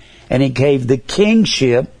third-born, and he gave the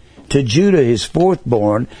kingship to Judah, his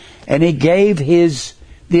fourth-born, and he gave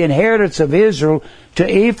the inheritance of Israel to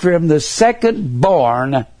Ephraim, the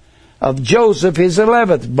second-born of Joseph, his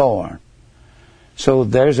 11th-born. So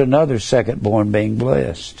there's another second-born being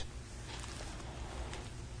blessed.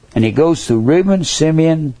 And he goes through Reuben,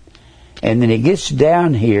 Simeon, and then he gets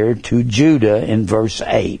down here to Judah in verse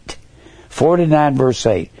 8. 49 verse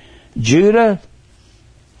 8. Judah,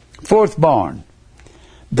 fourth-born,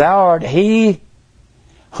 thou art he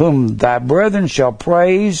whom thy brethren shall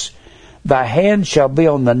praise. Thy hand shall be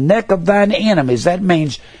on the neck of thine enemies. That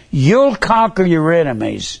means you'll conquer your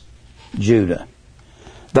enemies, Judah.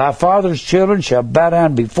 Thy father's children shall bow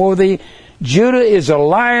down before thee. Judah is a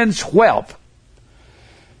lion's whelp.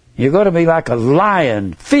 You're going to be like a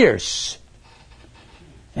lion, fierce.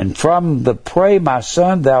 And from the prey, my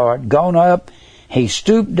son, thou art gone up. He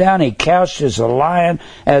stooped down, he couched as a lion,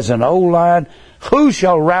 as an old lion. Who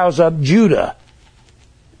shall rouse up Judah?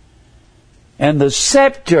 And the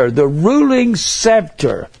scepter, the ruling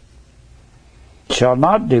scepter, shall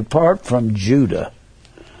not depart from Judah,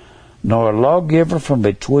 nor a lawgiver from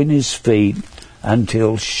between his feet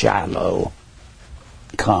until Shiloh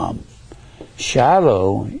come.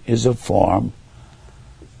 Shiloh is a form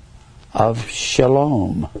of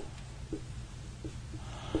shalom,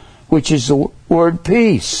 which is the word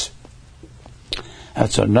peace.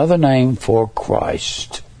 That's another name for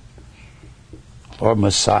Christ or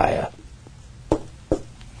Messiah.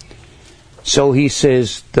 So he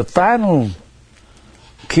says the final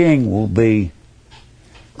king will be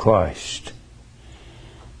Christ.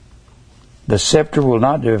 The scepter will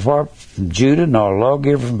not depart from Judah, nor a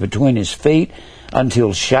lawgiver from between his feet,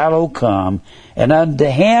 until Shiloh come. And unto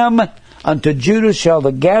him, unto Judah, shall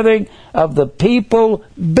the gathering of the people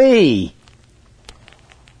be.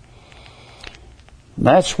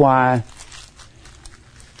 That's why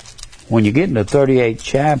when you get in the 38th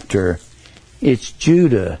chapter, it's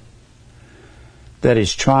Judah that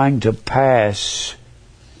is trying to pass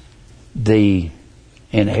the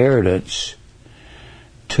inheritance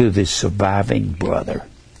to the surviving brother.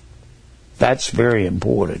 That's very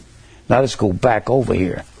important. Now let's go back over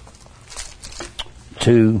here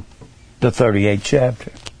to the 38th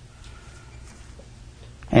chapter.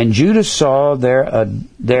 And Judah saw there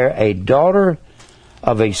a daughter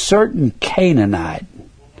of a certain Canaanite,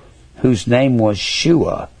 whose name was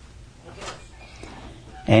Shua.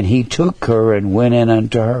 And he took her and went in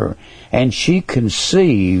unto her. And she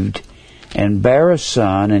conceived and bare a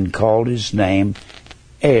son, and called his name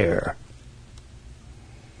Er.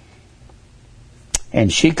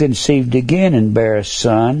 And she conceived again and bare a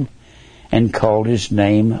son, and called his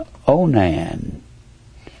name Onan.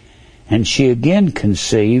 And she again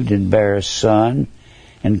conceived and bare a son,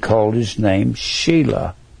 and called his name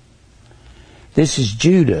Shelah. This is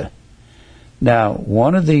Judah. Now,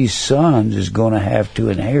 one of these sons is going to have to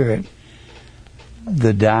inherit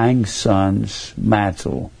the dying son's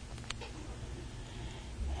mantle.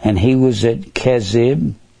 And he was at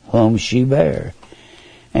Kezib, whom she bare.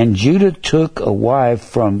 And Judah took a wife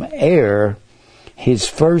from Er, his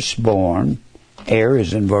firstborn. Er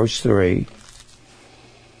is in verse 3.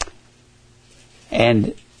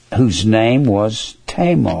 And whose name was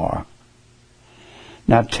Tamar.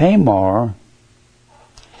 Now Tamar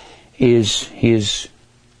is his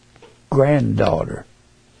granddaughter.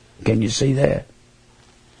 Can you see that?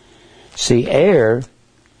 See, Er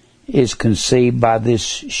is conceived by this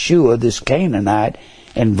Shua, this Canaanite,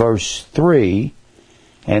 in verse 3,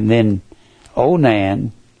 and then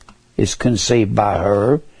Onan is conceived by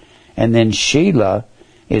her, and then Shelah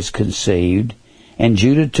is conceived, and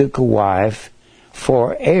Judah took a wife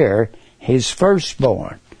for Er, his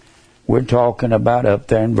firstborn. We're talking about up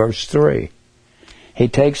there in verse 3. He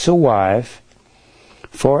takes a wife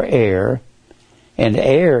for Er, and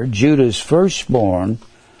Er, Judah's firstborn,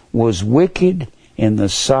 was wicked in the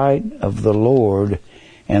sight of the Lord,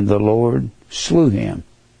 and the Lord slew him.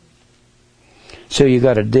 So you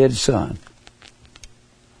got a dead son.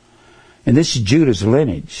 And this is Judah's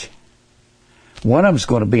lineage. One of them's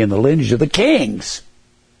going to be in the lineage of the kings.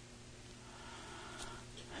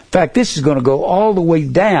 In fact, this is going to go all the way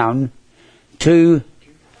down to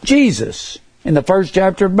Jesus in the first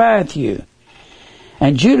chapter of Matthew.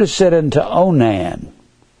 And Judah said unto Onan,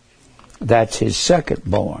 that's his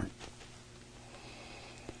secondborn,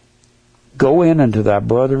 go in unto thy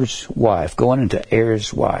brother's wife, go in unto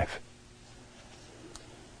Er's wife,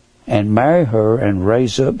 and marry her and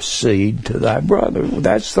raise up seed to thy brother. Well,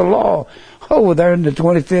 that's the law. Oh, well, they're in the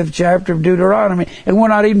 25th chapter of Deuteronomy, and we're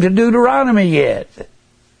not even to Deuteronomy yet.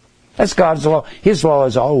 That's God's law. His law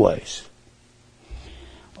is always.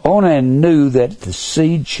 Onan knew that the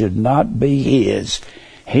seed should not be his.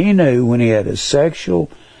 He knew when he had a sexual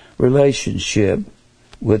relationship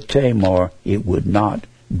with Tamar, it would not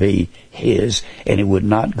be his, and it would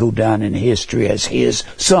not go down in history as his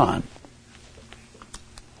son.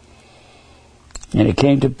 And it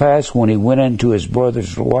came to pass when he went into his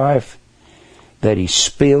brother's wife that he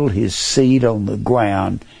spilled his seed on the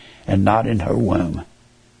ground and not in her womb.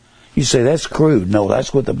 You say, that's crude. No,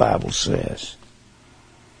 that's what the Bible says.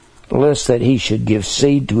 Lest that he should give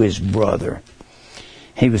seed to his brother.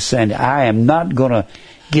 He was saying, I am not going to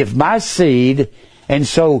give my seed, and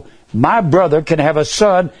so my brother can have a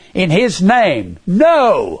son in his name.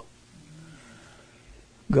 No!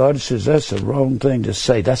 God says, that's the wrong thing to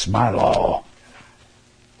say. That's my law.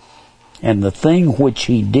 And the thing which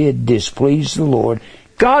he did displeased the Lord.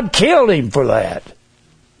 God killed him for that.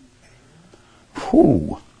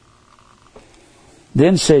 Whew.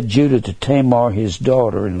 Then said Judah to Tamar, his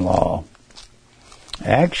daughter-in-law,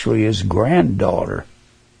 actually his granddaughter,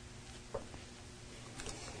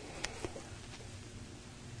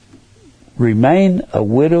 remain a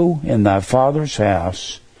widow in thy father's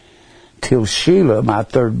house till Shelah, my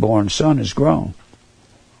third-born son, is grown.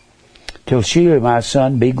 Till Shelah, my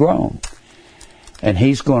son, be grown. And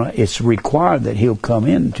it's required that he'll come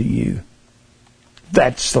into you.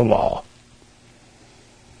 That's the law.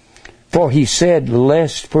 For he said,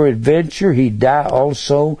 lest peradventure he die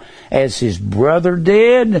also as his brother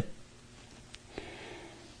did.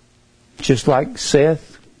 Just like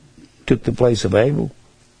Seth took the place of Abel.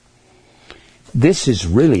 This is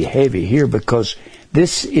really heavy here because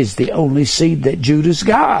this is the only seed that Judah's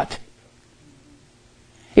got.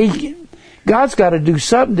 God's got to do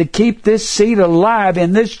something to keep this seed alive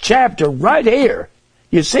in this chapter right here.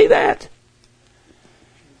 You see that?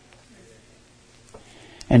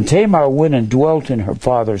 And Tamar went and dwelt in her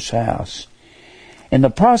father's house. In the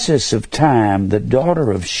process of time, the daughter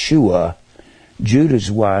of Shua, Judah's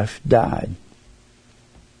wife, died.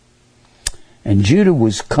 And Judah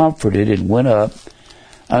was comforted and went up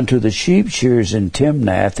unto the sheep shearers in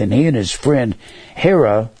Timnath, and he and his friend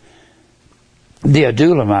Hera, the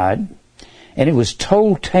Adullamite. And it was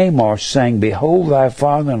told Tamar, saying, behold, thy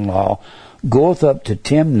father-in-law goeth up to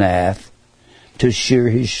Timnath to shear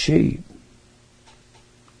his sheep.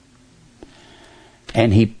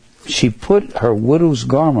 And she put her widow's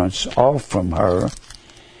garments off from her,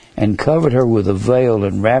 and covered her with a veil,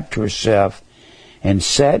 and wrapped herself, and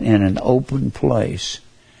sat in an open place.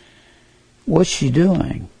 What's she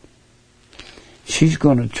doing? She's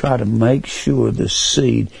going to try to make sure the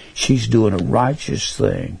seed, she's doing a righteous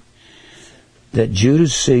thing, that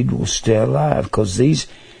Judah's seed will stay alive, because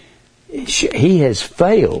he has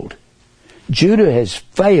failed. Judah has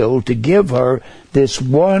failed to give her this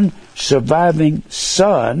one surviving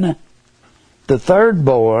son, the third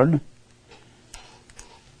born.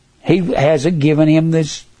 He hasn't given him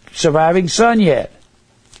this surviving son yet.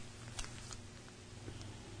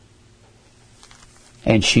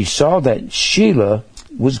 And she saw that Shelah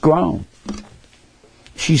was grown.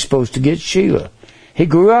 She's supposed to get Shelah. He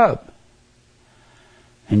grew up.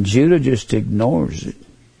 And Judah just ignores it,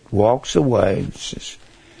 walks away, says,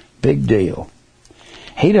 big deal.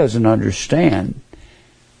 He doesn't understand.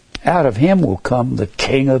 Out of him will come the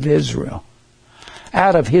King of Israel.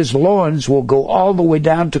 Out of his loins will go all the way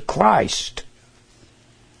down to Christ.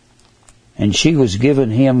 And she was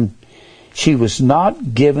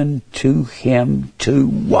not given to him to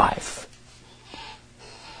wife.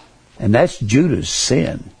 And that's Judah's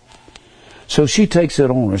sin. So she takes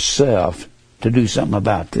it on herself to do something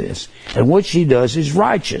about this. And what she does is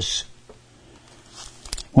righteous.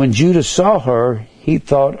 When Judah saw her, he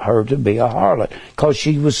thought her to be a harlot, because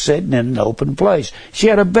she was sitting in an open place. She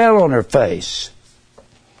had a veil on her face.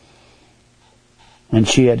 And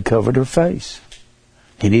she had covered her face.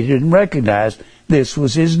 And he didn't recognize this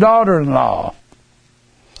was his daughter-in-law.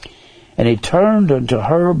 And he turned unto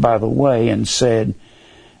her by the way and said,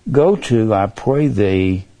 Go to, I pray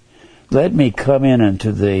thee, let me come in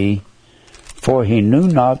unto thee, for he knew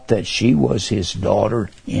not that she was his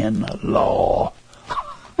daughter-in-law.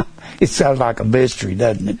 It sounds like a mystery,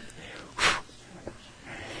 doesn't it?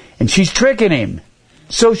 And she's tricking him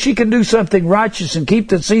so she can do something righteous and keep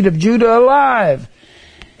the seed of Judah alive.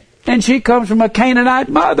 And she comes from a Canaanite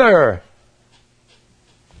mother.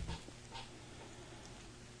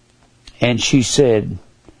 And she said,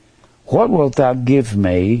 What wilt thou give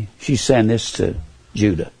me? She's saying this to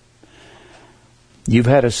Judah. You've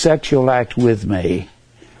had a sexual act with me.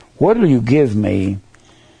 What will you give me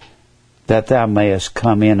that thou mayest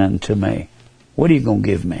come in unto me? What are you going to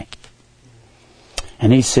give me?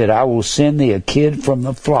 And he said, I will send thee a kid from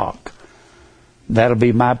the flock. That'll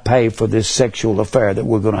be my pay for this sexual affair that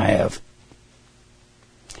we're going to have.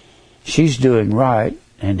 She's doing right,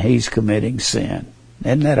 and he's committing sin.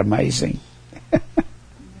 Isn't that amazing?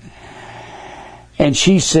 And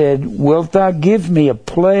she said, Wilt thou give me a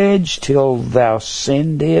pledge till thou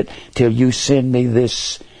send it, till you send me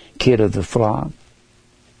this kid of the flock?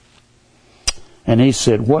 And he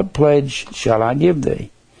said, What pledge shall I give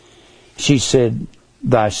thee? She said,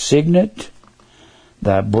 Thy signet,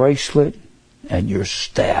 thy bracelet, and your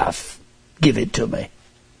staff. Give it to me.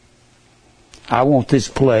 I want this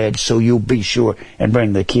pledge so you'll be sure and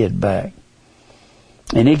bring the kid back.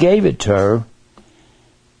 And he gave it to her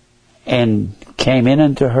and came in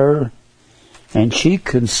unto her, and she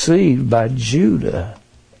conceived by Judah.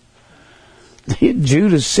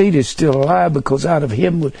 Judah's seed is still alive, because out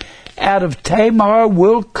of Tamar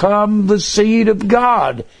will come the seed of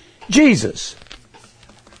God, Jesus.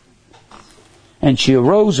 And she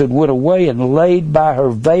arose and went away and laid by her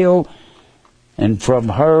veil, and from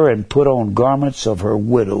her and put on garments of her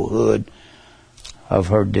widowhood of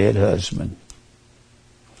her dead husband.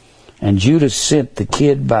 And Judah sent the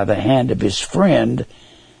kid by the hand of his friend,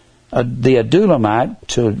 the Adullamite,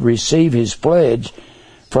 to receive his pledge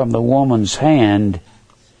from the woman's hand,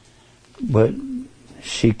 but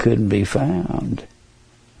she couldn't be found.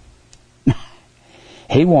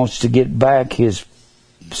 He wants to get back his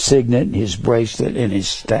signet, his bracelet, and his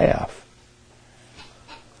staff.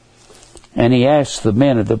 And he asked the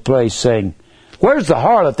men of the place, saying, Where's the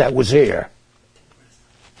harlot that was here?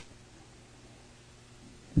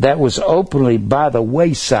 That was openly by the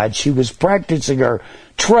wayside. She was practicing her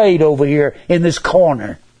trade over here in this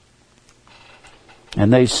corner.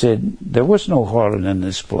 And they said, There was no harlot in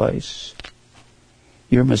this place.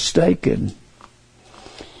 You're mistaken.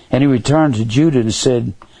 And he returned to Judah and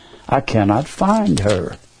said, I cannot find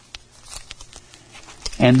her.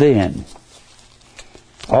 And then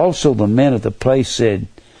also the men of the place said,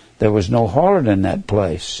 There was no harlot in that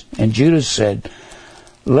place. And Judah said,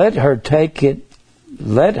 Let her take it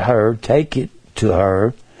to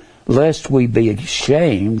her, lest we be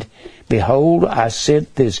ashamed. Behold, I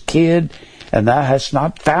sent this kid, and thou hast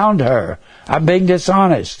not found her. I'm being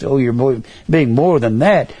dishonest. Oh, you're being more than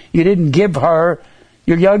that. You didn't give her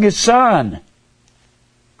your youngest son.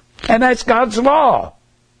 And that's God's law.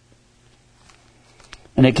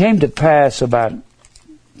 And it came to pass about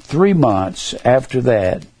 3 months after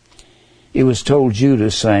that, it was told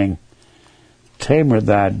Judah, saying, Tamar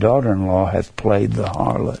thy daughter-in-law hath played the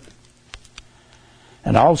harlot.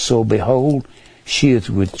 And also, behold, she is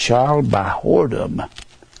with child by whoredom.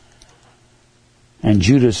 And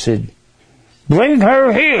Judah said, Bring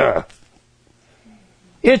her here.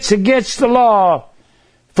 It's against the law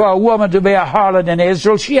for a woman to be a harlot in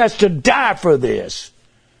Israel. She has to die for this.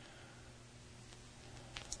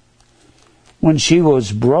 When she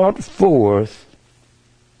was brought forth,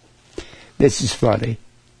 this is funny.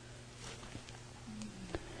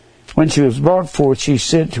 When she was brought forth, she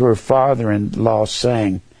sent to her father-in-law,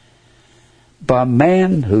 saying, By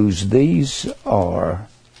man whose these are,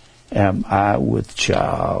 am I with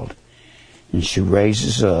child. And she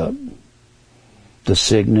raises up the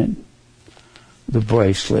signet, the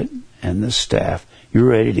bracelet, and the staff. You're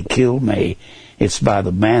ready to kill me. It's by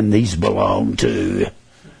the man these belong to.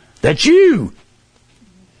 That's you.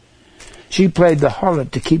 She played the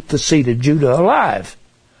harlot to keep the seed of Judah alive.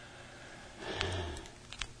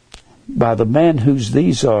 By the man whose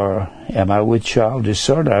these are, am I with child?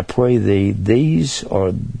 Discern, I pray thee, these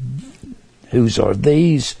are, whose are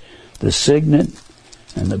these, the signet,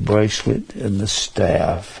 and the bracelet, and the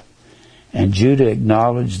staff. And Judah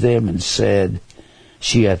acknowledged them and said,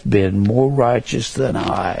 She hath been more righteous than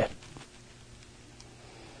I,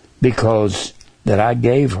 because that I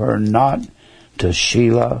gave her not to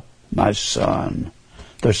Shelah, my son,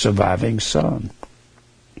 the surviving son,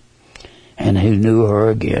 and who knew her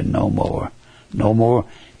again no more. No more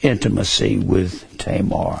intimacy with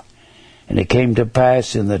Tamar. And it came to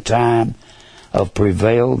pass in the time of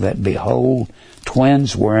travail that, behold,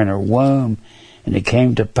 twins were in her womb. And it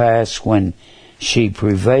came to pass when she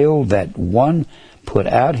prevailed that one put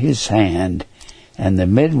out his hand, and the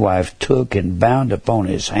midwife took and bound upon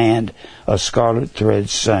his hand a scarlet thread,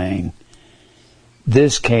 saying,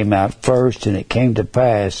 This came out first. And it came to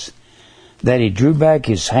pass that he drew back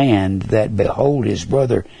his hand, that, behold, his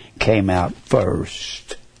brother came out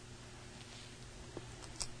first.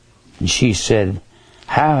 And she said,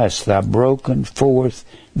 How hast thou broken forth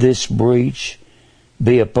this breach?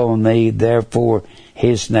 Be upon thee. Therefore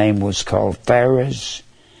his name was called Pharez.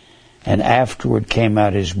 And afterward came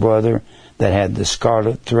out his brother that had the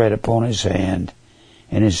scarlet thread upon his hand,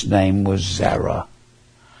 and his name was Zerah.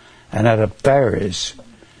 And out of Pharez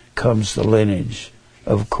comes the lineage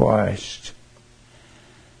of Christ.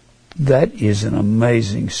 That is an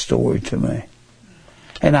amazing story to me.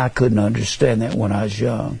 And I couldn't understand that when I was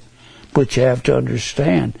young. But you have to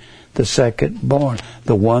understand the second born,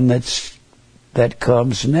 the one that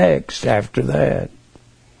comes next after that,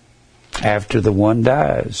 after the one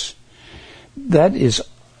dies. That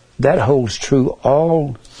holds true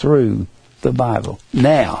all through the Bible.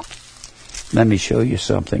 Now, let me show you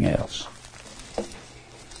something else.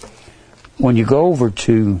 When you go over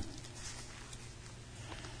to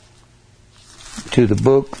the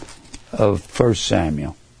book of 1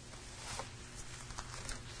 Samuel.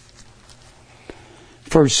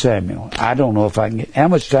 1 Samuel. I don't know if I can get... How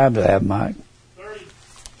much time do I have, Mike?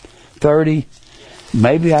 30?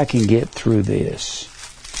 Maybe I can get through this.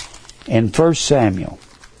 In 1 Samuel,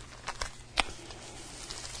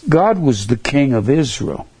 God was the king of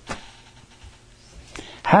Israel.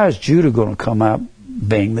 How is Judah going to come out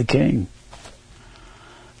being the king?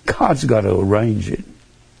 God's got to arrange it.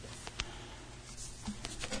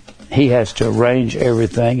 He has to arrange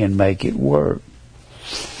everything and make it work.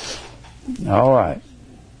 All right.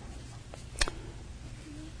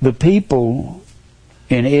 The people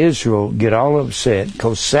in Israel get all upset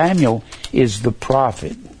because Samuel is the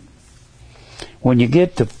prophet. When you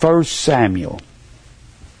get to 1 Samuel,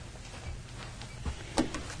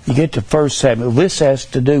 this has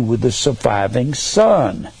to do with the surviving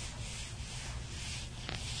son.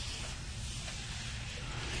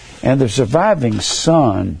 And the surviving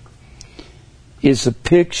son is a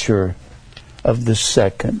picture of the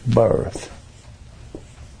second birth.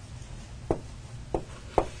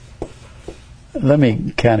 Let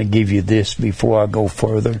me kind of give you this before I go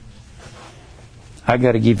further. I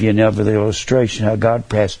got to give you another illustration how God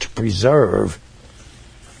has to preserve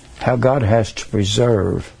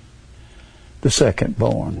the second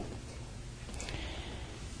born.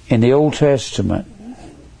 In the Old Testament,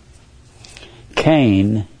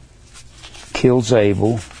 Cain kills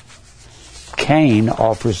Abel. Cain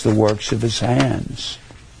offers the works of his hands.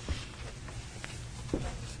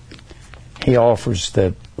 He offers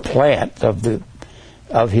the plant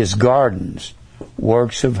of his gardens,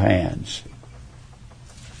 works of hands.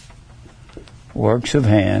 Works of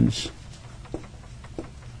hands.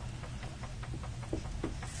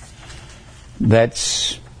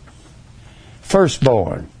 That's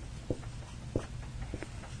firstborn.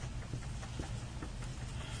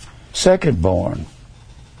 Secondborn,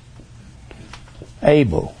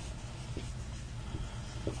 Abel,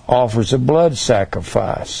 offers a blood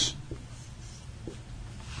sacrifice.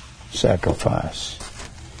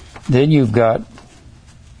 Then you've got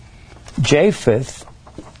Japheth,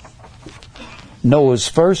 Noah's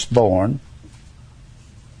firstborn,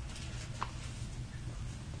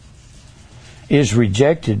 is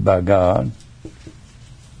rejected by God.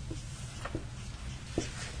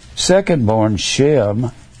 Secondborn, Shem,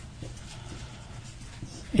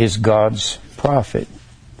 is God's prophet.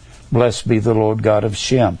 Blessed be the Lord God of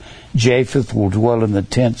Shem. Japheth will dwell in the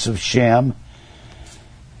tents of Shem,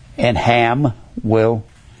 and Ham will,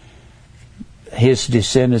 his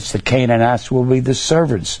descendants, the Canaanites, will be the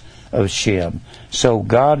servants of Shem. So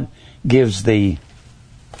God gives the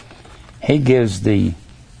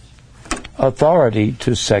authority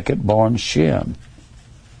to secondborn Shem.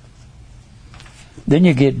 Then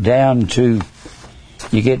you get down to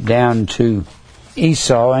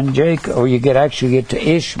Esau and Jacob, or you actually get to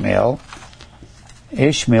Ishmael.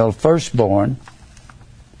 Ishmael, firstborn,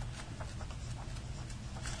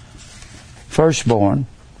 first,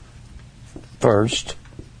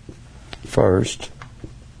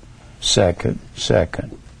 second.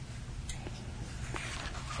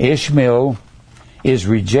 Ishmael is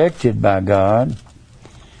rejected by God,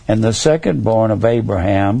 and the secondborn of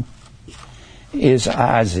Abraham is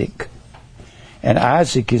Isaac. And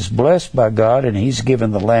Isaac is blessed by God, and he's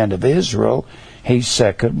given the land of Israel. He's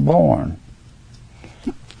secondborn.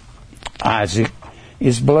 Isaac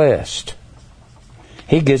is blessed.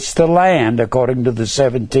 He gets the land according to the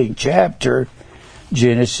 17th chapter,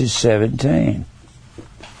 Genesis 17.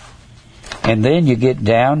 And then you get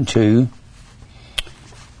down to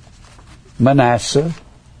Manasseh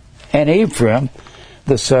and Ephraim,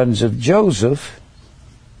 the sons of Joseph.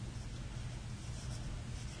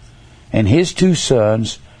 And his two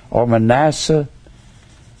sons are Manasseh,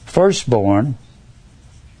 firstborn,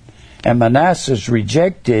 and Manasseh is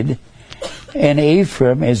rejected, and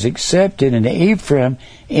Ephraim is accepted, and Ephraim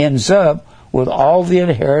ends up with all the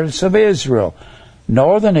inheritance of Israel.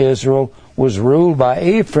 Northern Israel was ruled by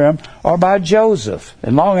Ephraim or by Joseph.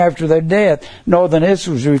 And long after their death, Northern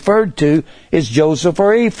Israel was referred to as Joseph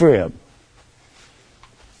or Ephraim.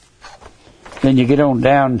 Then you get on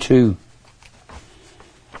down to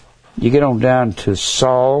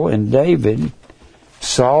Saul and David.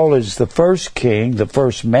 Saul is the first king, the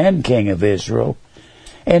first man king of Israel,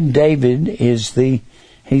 and David is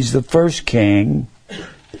he's the first king,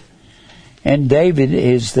 and David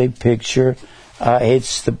is the picture.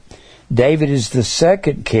 David is the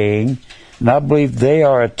second king, and I believe they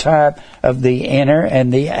are a type of the inner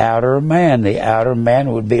and the outer man. The outer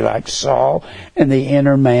man would be like Saul, and the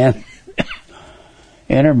inner man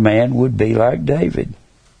would be like David.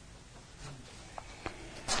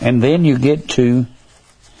 And then you get to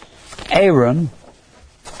Aaron.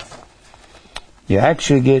 You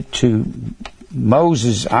actually get to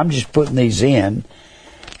Moses. I'm just putting these in.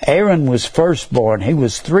 Aaron was firstborn. He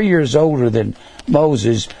was 3 years older than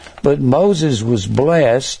Moses, but Moses was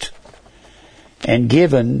blessed and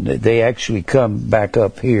given. They actually come back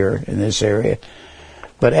up here in this area.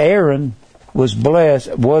 But Aaron was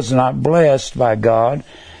not blessed by God.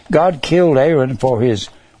 God killed Aaron for his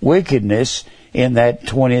wickedness in that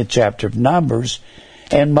 20th chapter of Numbers.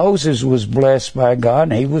 And Moses was blessed by God,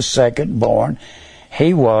 and he was secondborn.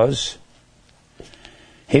 He was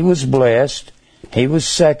blessed. He was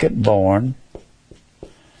secondborn.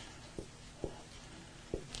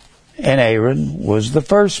 And Aaron was the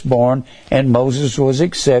firstborn, and Moses was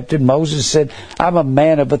accepted. Moses said, I'm a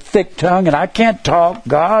man of a thick tongue, and I can't talk,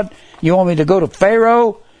 God. You want me to go to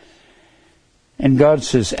Pharaoh? And God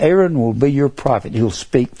says, Aaron will be your prophet. He'll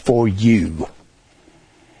speak for you.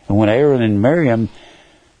 And when Aaron and Miriam,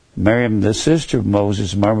 the sister of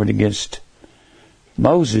Moses, murmured against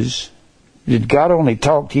Moses, did God only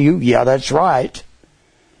talk to you? Yeah, that's right.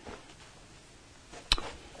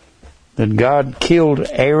 Then God killed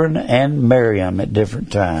Aaron and Miriam at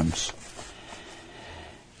different times.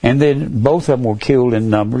 And then both of them were killed in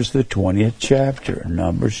Numbers, the 20th chapter,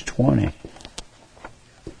 Numbers 20.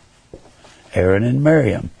 Aaron and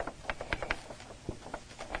Miriam.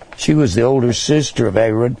 She was the older sister of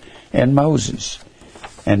Aaron and Moses.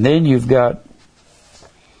 And then you've got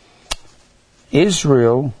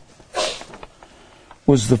Israel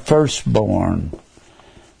was the firstborn.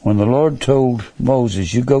 When the Lord told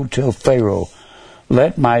Moses, you go tell Pharaoh,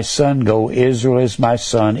 let my son go, Israel is my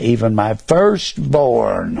son, even my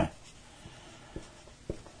firstborn.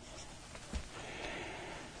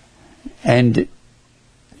 And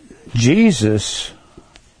Jesus,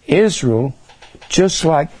 Israel, just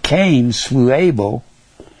like Cain slew Abel,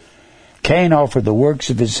 Cain offered the works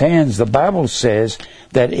of his hands. The Bible says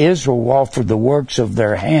that Israel offered the works of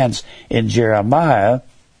their hands in Jeremiah.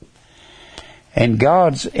 And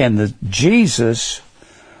Jesus,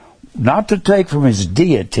 not to take from his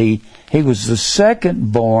deity, he was the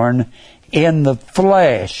second born in the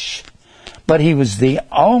flesh. But he was the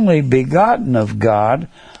only begotten of God,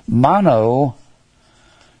 monogenes.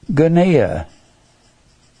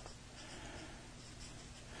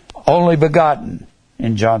 Only begotten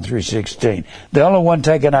in John 3:16. The only one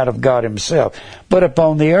taken out of God himself. But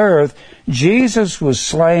upon the earth, Jesus was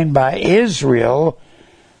slain by Israel,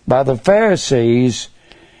 by the Pharisees,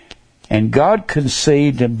 and God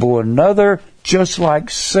conceived and bore another just like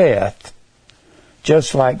Seth.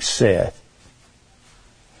 Just like Seth.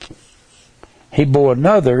 He bore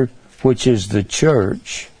another, which is the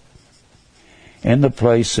church, in the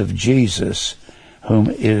place of Jesus, whom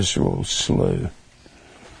Israel slew.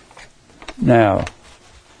 Now,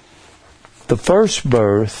 the first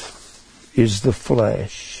birth is the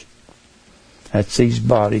flesh. That's these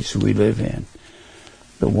bodies we live in.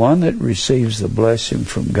 The one that receives the blessing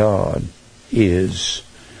from God is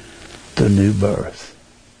the new birth,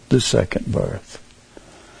 the second birth.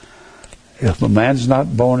 If a man's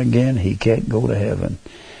not born again, he can't go to heaven.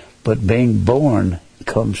 But being born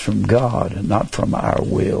comes from God and not from our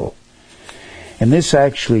will. And this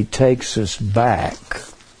actually takes us back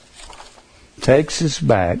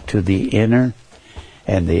to the inner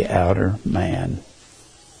and the outer man.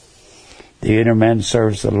 The inner man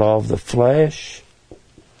serves the law of the flesh.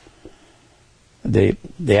 The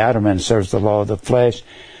outer man serves the law of the flesh.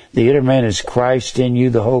 The inner man is Christ in you,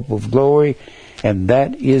 the hope of glory. And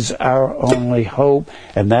that is our only hope.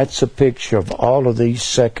 And that's a picture of all of these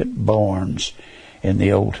second-borns in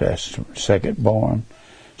the Old Testament. Second-born,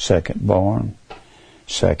 second-born,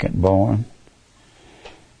 second-born,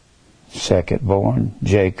 second-born,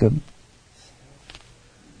 Jacob.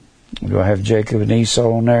 Do I have Jacob and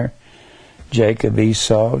Esau on there? Jacob,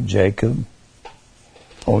 Esau, Jacob.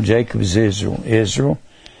 Oh, Jacob is Israel. Israel.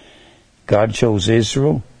 God chose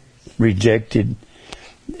Israel, rejected.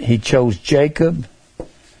 He chose Jacob,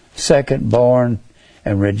 second-born,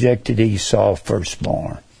 and rejected Esau,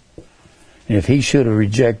 firstborn. And if he should have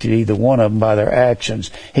rejected either one of them by their actions,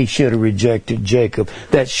 he should have rejected Jacob.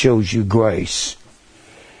 That shows you grace.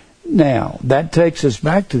 Now, that takes us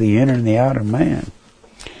back to the inner and the outer man.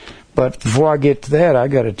 But before I get to that, I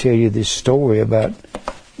got to tell you this story about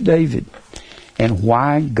David and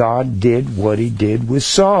why God did what he did with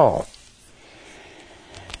Saul.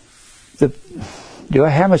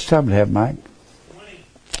 How much time do I have, Mike?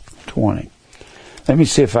 20. Let me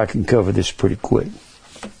see if I can cover this pretty quick.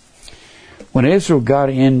 When Israel got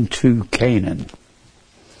into Canaan,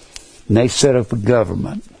 and they set up a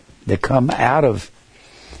government, they come out of,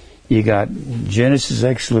 you got Genesis,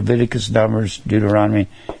 Exodus, Leviticus, Numbers, Deuteronomy,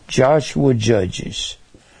 Joshua, Judges.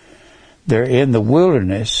 They're in the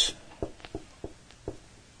wilderness,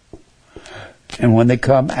 and when they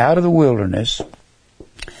come out of the wilderness,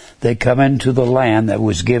 they come into the land that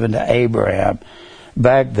was given to Abraham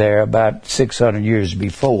back there about 600 years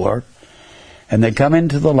before. And they come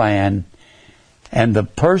into the land, and the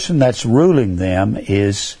person that's ruling them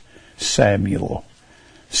is Samuel.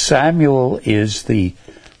 Samuel is the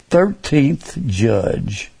 13th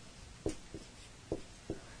judge.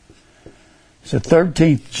 It's the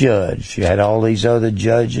 13th judge. You had all these other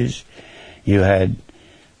judges. You had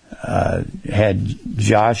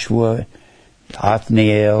Joshua,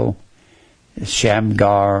 Othniel,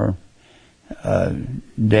 Shamgar,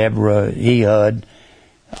 Deborah, Ehud,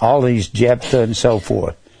 all these, Jephthah and so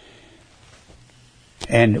forth.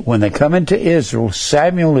 And when they come into Israel,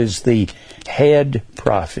 Samuel is the head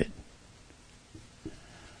prophet.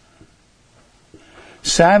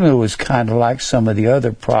 Samuel was kind of like some of the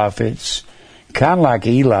other prophets, kind of like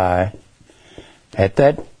Eli. At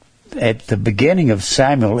the beginning of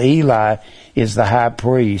Samuel, Eli is the high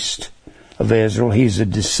priest of Israel. He's a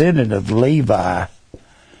descendant of Levi,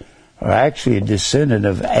 or actually a descendant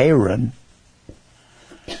of Aaron,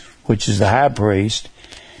 which is the high priest.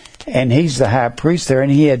 And he's the high priest there,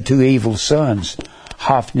 and he had two evil sons,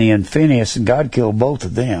 Hophni and Phinehas, and God killed both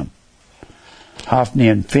of them. Hophni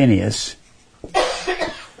and Phinehas.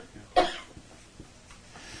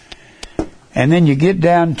 And then you get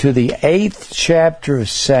down to the 8th chapter of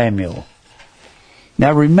Samuel.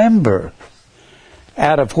 Now remember,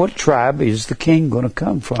 out of what tribe is the king going to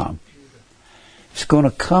come from? It's going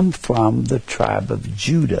to come from the tribe of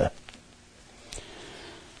Judah.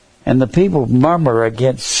 And the people murmur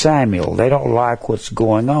against Samuel. They don't like what's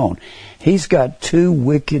going on. He's got 2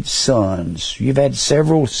 wicked sons. You've had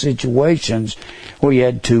several situations where you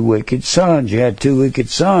had 2 wicked sons. You had 2 wicked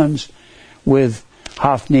sons with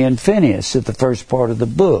Hophni and Phinehas at the first part of the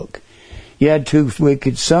book. You had 2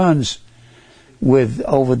 wicked sons with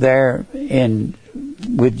over there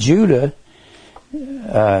with Judah.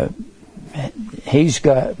 He's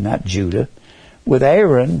got not Judah. With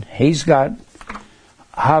Aaron, he's got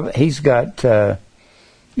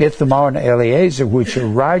Ithamar and Eleazar, which are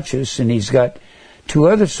righteous, and he's got 2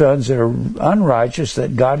 other sons that are unrighteous,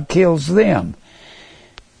 that God kills them.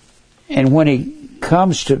 And when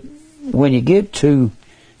you get to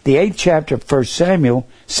the 8th chapter of 1 Samuel,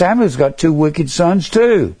 Samuel's got 2 wicked sons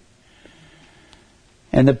too.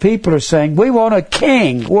 And the people are saying, we want a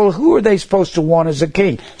king. Well, who are they supposed to want as a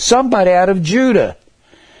king? Somebody out of Judah.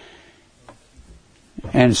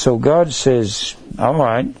 And so God says, all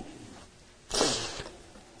right.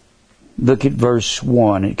 Look at verse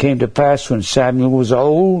 1. It came to pass when Samuel was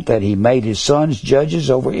old that he made his sons judges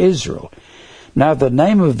over Israel. Now the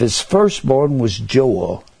name of his firstborn was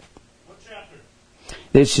Joel. What chapter?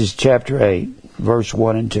 This is chapter 8, verse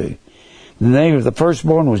 1 and 2. The name of the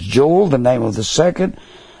firstborn was Joel, the name of the second,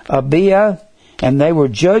 Abiah, and they were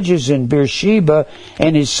judges in Beersheba,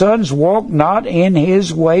 and his sons walked not in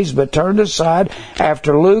his ways, but turned aside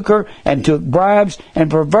after lucre, and took bribes, and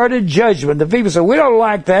perverted judgment. The people said, we don't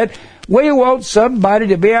like that. We want somebody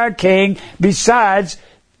to be our king besides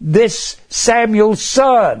this Samuel's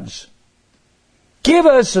sons. Give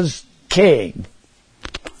us a king.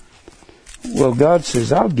 Well, God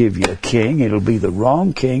says, I'll give you a king. It'll be the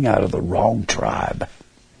wrong king out of the wrong tribe.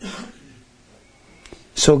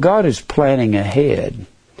 So God is planning ahead.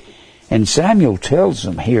 And Samuel tells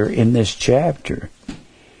them here in this chapter,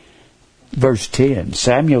 verse 10,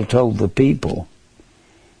 Samuel told the people,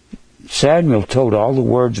 Samuel told all the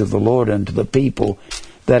words of the Lord unto the people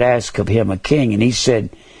that ask of him a king. And he said,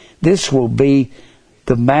 this will be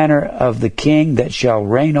the manner of the king that shall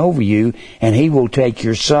reign over you, and he will take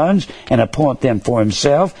your sons and appoint them for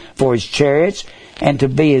himself, for his chariots, and to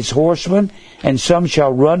be his horsemen, and some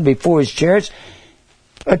shall run before his chariots.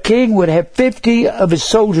 A king would have 50 of his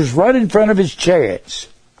soldiers run in front of his chariots.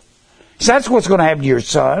 So that's what's going to happen to your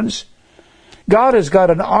sons. God has got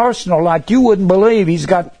an arsenal like you wouldn't believe. He's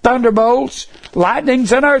got thunderbolts,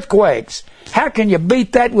 lightnings, and earthquakes. How can you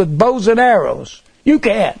beat that with bows and arrows? You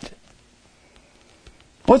can't.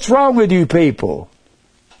 What's wrong with you people?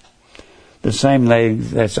 The same thing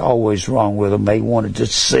that's always wrong with them. They wanted to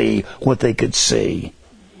see what they could see.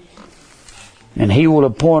 And he will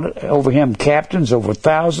appoint over him captains over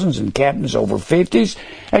thousands and captains over 50s.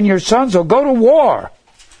 And your sons will go to war.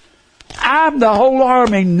 I'm the whole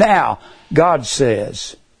army now, God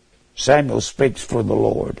says. Samuel speaks for the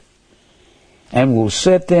Lord. And will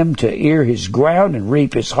set them to ear his ground and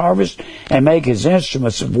reap his harvest and make his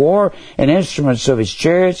instruments of war and instruments of his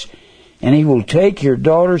chariots. And he will take your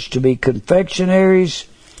daughters to be confectionaries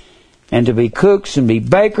and to be cooks and be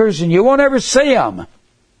bakers, and you won't ever see them.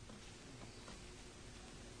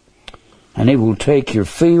 And he will take your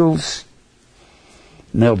fields,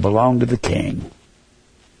 and they'll belong to the king.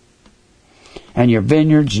 And your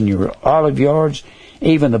vineyards and your olive yards,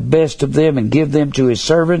 even the best of them, and give them to his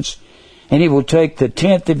servants. And he will take the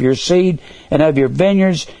 10th of your seed and of your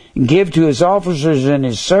vineyards and give to his officers and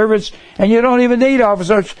his servants. And you don't even need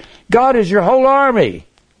officers. God is your whole army.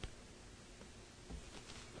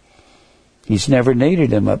 He's never needed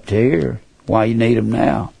them up to here. Why you need them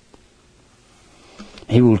now?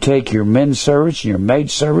 He will take your men servants and your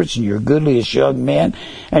maid servants and your goodliest young men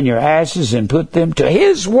and your asses and put them to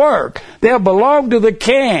his work. They'll belong to the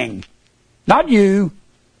king, not you.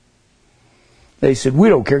 They said, we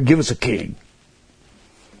don't care, give us a king.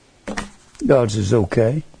 God says,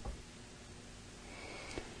 okay.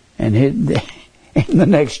 And in the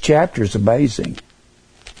next chapter is amazing.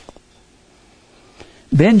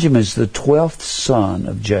 Benjamin is the 12th son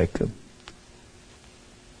of Jacob.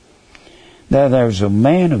 Now there's a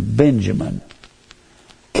man of Benjamin.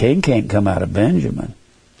 King can't come out of Benjamin.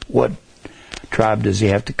 What tribe does he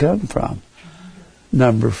have to come from?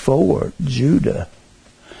 Number 4, Judah.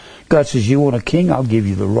 God says, you want a king? I'll give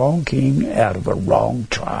you the wrong king out of a wrong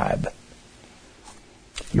tribe.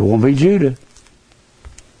 You won't be Judah.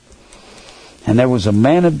 And there was a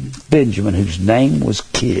man of Benjamin whose name was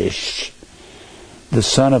Kish, the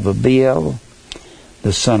son of Abiel,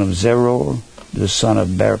 the son of Zeror, the son of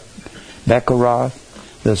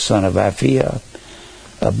Bechorath, the son of Aphiah,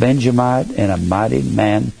 a Benjamite and a mighty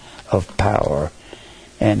man of power.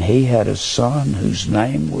 And he had a son whose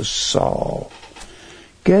name was Saul.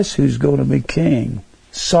 Guess who's going to be king?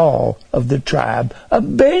 Saul of the tribe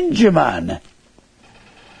of Benjamin.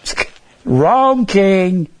 Wrong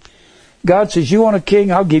king. God says, you want a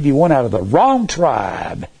king? I'll give you one out of the wrong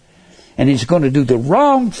tribe. And he's going to do the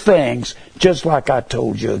wrong things just like I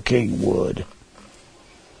told you a king would.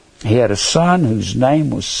 He had a son whose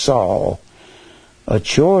name was Saul, a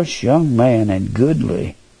choice young man and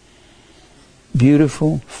goodly,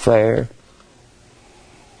 beautiful, fair.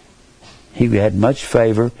 He had much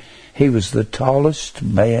favor. He was the tallest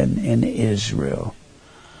man in Israel.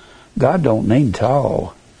 God don't need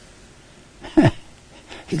tall.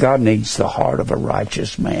 God needs the heart of a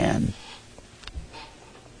righteous man.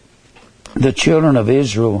 The children of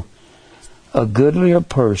Israel, a goodlier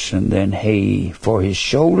person than he, for his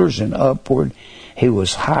shoulders and upward, he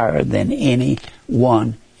was higher than any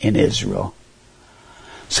one in Israel.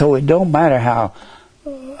 So it don't matter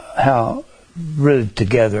how really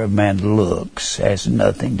together a man looks, has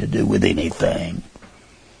nothing to do with anything.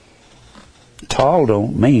 Tall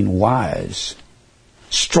don't mean wise.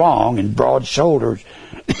 Strong and broad shoulders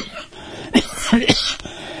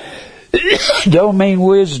don't mean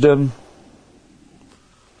wisdom.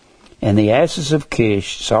 And the asses of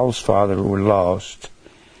Kish, Saul's father, were lost.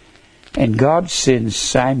 And God sends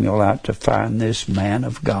Samuel out to find this man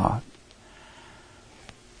of God.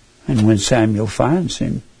 And when Samuel finds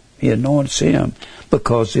him, he anoints him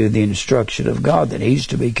because of the instruction of God that he's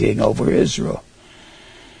to be king over Israel.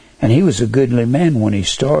 And he was a goodly man when he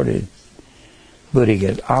started, but he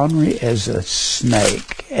got ornery as a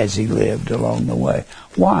snake as he lived along the way.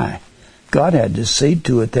 Why? God had to see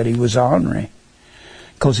to it that he was ornery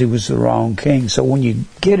because he was the wrong king. So when you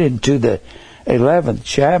get into the 11th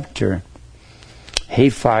chapter,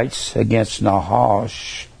 he fights against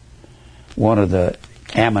Nahash, one of the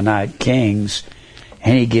Ammonite kings,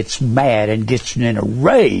 and he gets mad and gets in a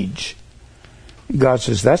rage. God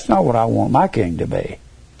says, that's not what I want my king to be.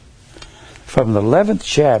 From the 11th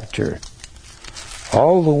chapter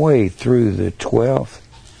all the way through the 12th.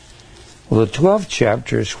 Well, the 12th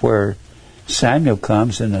chapter is where Samuel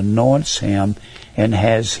comes and anoints him and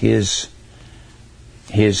has his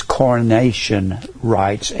coronation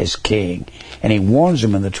rites as king. And he warns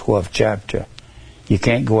him in the 12th chapter, you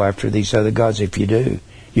can't go after these other gods. If you do,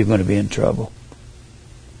 you're going to be in trouble.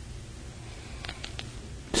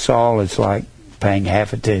 Saul is like paying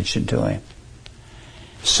half attention to him.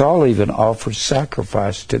 Saul even offers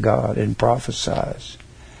sacrifice to God and prophesies.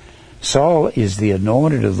 Saul is the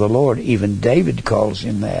anointed of the Lord. Even David calls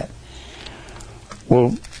him that.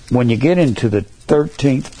 Well, when you get into the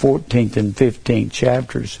 13th, 14th, and 15th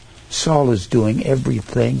chapters, Saul is doing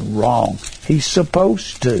everything wrong. He's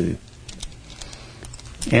supposed to.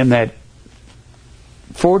 In that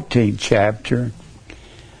 14th chapter,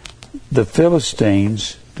 the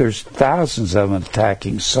Philistines, there's thousands of them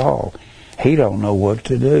attacking Saul. He don't know what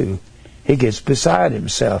to do. He gets beside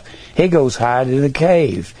himself. He goes hide in a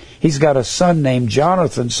cave. He's got a son named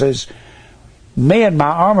Jonathan, says, me and my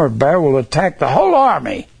armor bearer will attack the whole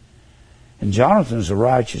army. And Jonathan's a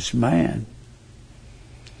righteous man.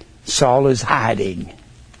 Saul is hiding.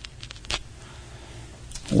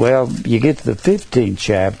 Well, you get to the 15th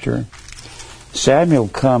chapter. Samuel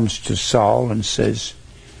comes to Saul and says,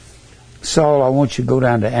 Saul, I want you to go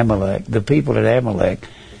down to Amalek. The people at Amalek,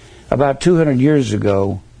 about 200 years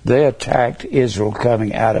ago, they attacked Israel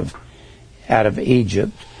coming out of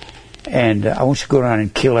Egypt. And I want you to go down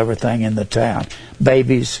and kill everything in the town.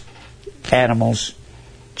 Babies, animals,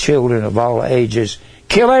 children of all ages.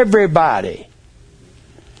 Kill everybody.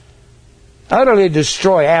 Utterly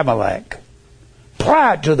destroy Amalek.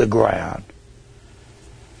 Plow it to the ground.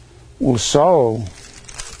 Well, Saul,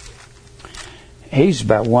 he's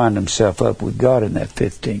about winding himself up with God in that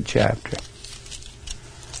 15th chapter.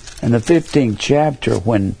 In the 15th chapter,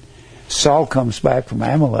 when Saul comes back from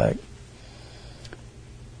Amalek,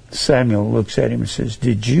 Samuel looks at him and says,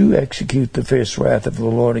 did you execute the fierce wrath of the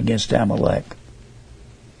Lord against Amalek?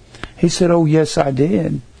 He said, oh, yes, I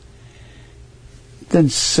did. Then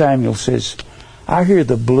Samuel says, I hear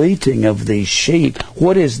the bleating of these sheep.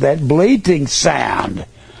 What is that bleating sound?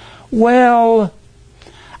 Well,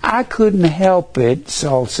 I couldn't help it,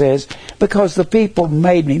 Saul says, because the people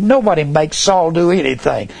made me. Nobody makes Saul do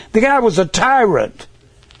anything. The guy was a tyrant.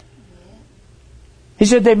 He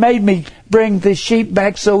said, they made me bring the sheep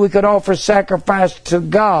back so we could offer sacrifice to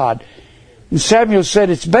God. And Samuel said,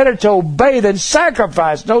 it's better to obey than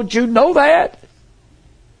sacrifice. Don't you know that?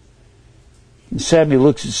 And Samuel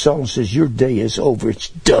looks at Saul and says, your day is over. It's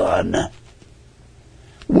done.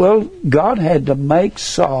 Well, God had to make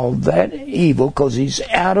Saul that evil because he's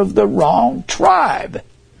out of the wrong tribe.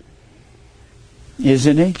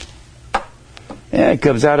 Isn't he? Yeah, it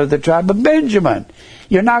comes out of the tribe of Benjamin.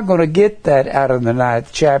 You're not going to get that out of the 9th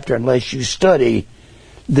chapter unless you study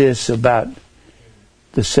this about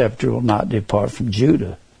the scepter will not depart from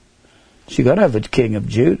Judah. So you've got to have a king of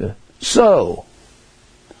Judah. So,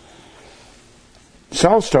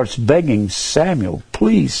 Saul starts begging Samuel,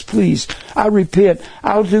 please, please, I repent.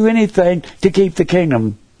 I'll do anything to keep the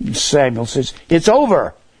kingdom. Samuel says, it's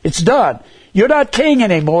over. It's done. You're not king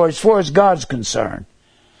anymore as far as God's concerned.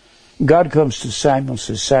 God comes to Samuel and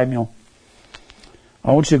says, Samuel,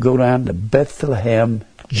 I want you to go down to Bethlehem,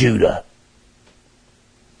 Judah.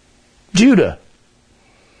 Judah.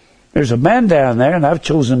 There's a man down there, and I've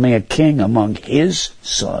chosen me a king among his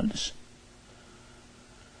sons.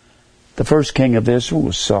 The first king of Israel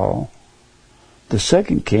was Saul. The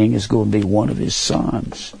second king is going to be one of his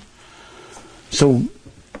sons. So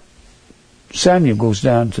Samuel goes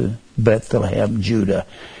down to Bethlehem, Judah.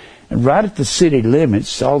 And right at the city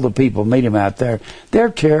limits, all the people meet him out there. They're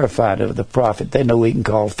terrified of the prophet. They know he can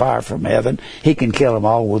call fire from heaven. He can kill them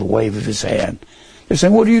all with a wave of his hand. They're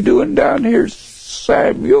saying, what are you doing down here,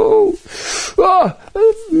 Samuel?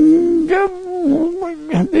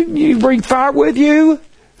 You bring fire with you?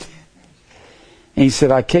 And he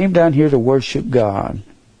said, I came down here to worship God.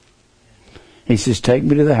 He says, take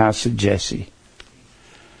me to the house of Jesse.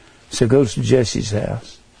 So goes to Jesse's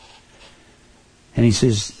house. And he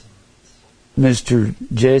says, Mr.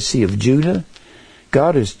 Jesse of Judah,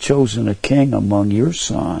 God has chosen a king among your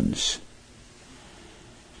sons.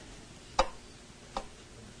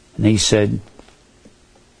 And he said,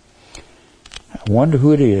 I wonder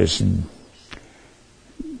who it is. And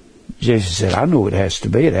Jesse said, I know it has to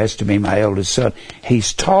be. It has to be my eldest son.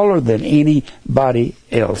 He's taller than anybody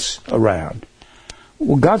else around.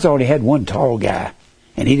 Well, God's already had one tall guy,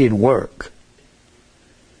 and he didn't work.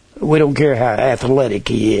 We don't care how athletic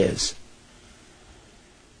he is.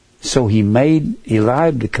 So he made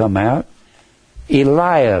Eliab to come out.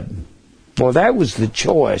 Eliab. Well, that was the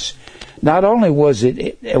choice. Not only was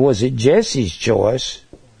it Jesse's choice,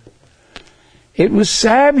 it was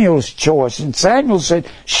Samuel's choice. And Samuel said,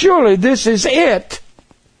 surely this is it.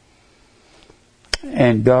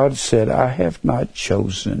 And God said, I have not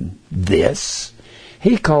chosen this.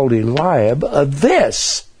 He called Eliab a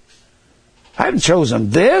this. I haven't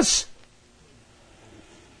chosen this.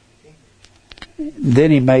 Then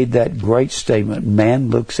he made that great statement, man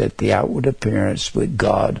looks at the outward appearance, but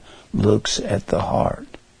God looks at the heart.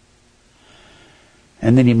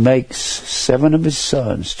 And then he makes 7 of his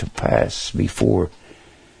sons to pass before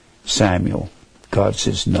Samuel. God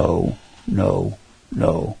says, no, no,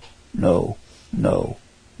 no, no, no,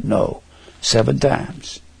 no. 7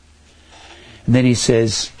 times. And then he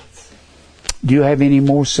says, do you have any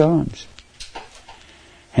more sons?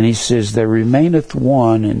 And he says, there remaineth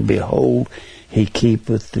one, and behold, he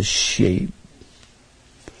keepeth the sheep.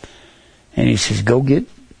 And he says, go get.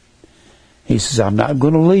 He says, I'm not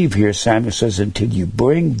going to leave here, Samuel says, until you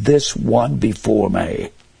bring this one before me.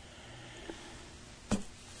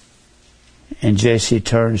 And Jesse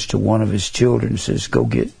turns to one of his children and says, go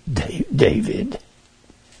get David.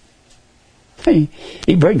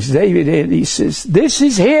 He brings David in. He says, this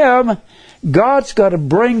is him. God's got to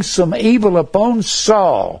bring some evil upon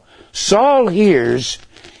Saul. Saul hears.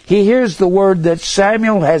 He hears the word that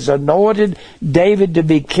Samuel has anointed David to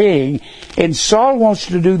be king, and Saul wants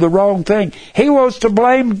to do the wrong thing. He wants to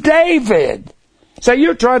blame David. Say,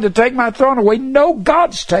 you're trying to take my throne away. No,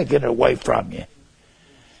 God's taking it away from you.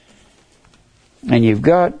 And you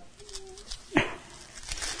got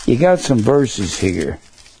some verses here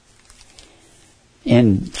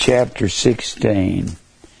in chapter 16.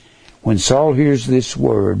 When Saul hears this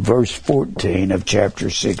word, verse 14 of chapter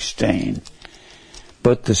 16,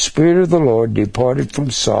 but the Spirit of the Lord departed from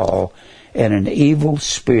Saul, and an evil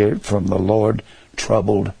spirit from the Lord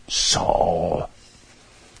troubled Saul.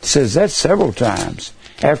 It says that several times.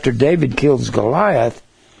 After David kills Goliath,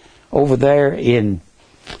 over there in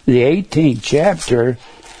the 18th chapter,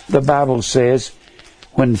 the Bible says,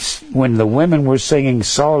 when the women were singing,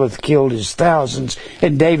 Saul hath killed his thousands,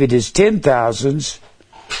 and David his 10,000s,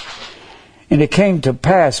 and it came to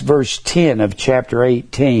pass, verse 10 of chapter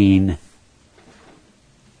 18,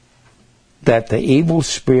 that the evil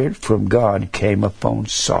spirit from God came upon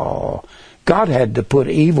Saul. God had to put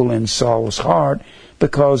evil in Saul's heart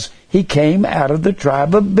because he came out of the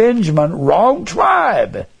tribe of Benjamin. Wrong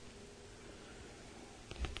tribe.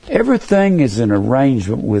 Everything is an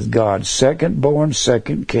arrangement with God. Second born,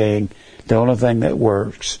 second king. The only thing that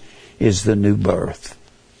works is the new birth.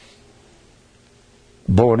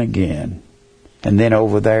 Born again. And then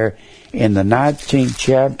over there in the 19th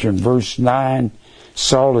chapter in verse 9,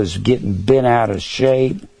 Saul is getting bent out of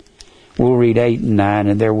shape. We'll read 8 and 9.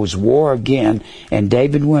 And there was war again, and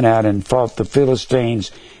David went out and fought the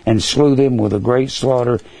Philistines and slew them with a great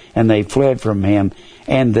slaughter, and they fled from him.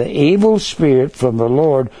 And the evil spirit from the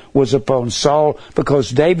Lord was upon Saul, because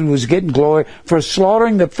David was getting glory for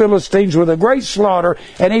slaughtering the Philistines with a great slaughter,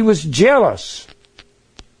 and he was jealous.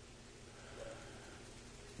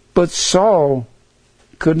 But Saul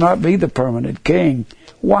could not be the permanent king.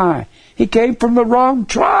 Why? He came from the wrong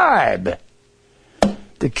tribe.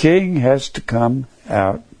 The king has to come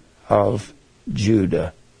out of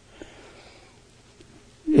Judah.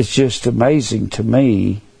 It's just amazing to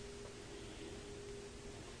me.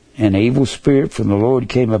 An evil spirit from the Lord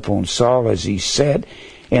came upon Saul as he sat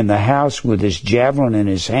in the house with his javelin in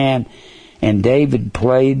his hand, and David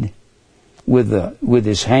played with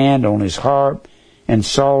his hand on his harp, and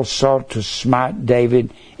Saul sought to smite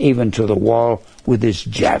David even to the wall with his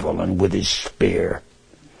javelin, with his spear.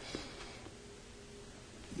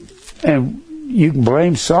 And you can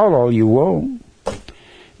blame Saul all you want.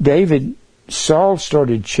 Saul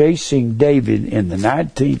started chasing David in the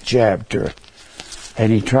 19th chapter,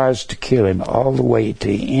 and he tries to kill him all the way to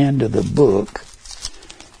the end of the book.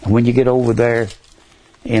 And when you get over there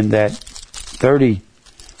in that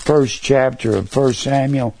 31st chapter of 1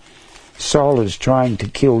 Samuel, Saul is trying to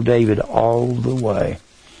kill David all the way.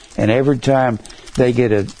 And every time they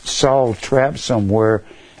get a Saul trap somewhere,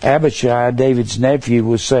 Abishai, David's nephew,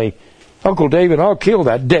 will say, "Uncle David, I'll kill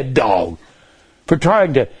that dead dog," for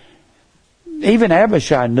trying to... Even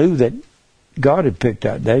Abishai knew that God had picked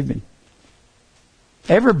out David.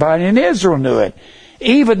 Everybody in Israel knew it.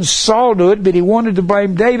 Even Saul knew it, but he wanted to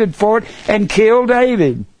blame David for it and kill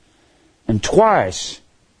David. And twice,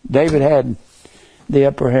 David had the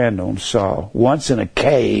upper hand on Saul. Once in a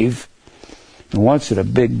cave, and once in a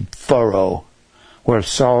big furrow where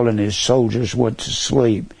Saul and his soldiers went to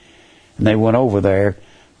sleep. And they went over there,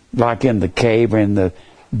 like in the cave or in the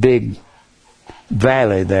big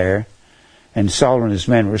valley there. And Saul and his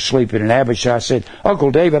men were sleeping. And Abishai said,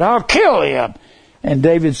 "Uncle David, I'll kill him." And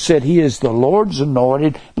David said, "He is the Lord's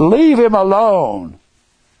anointed. Leave him alone."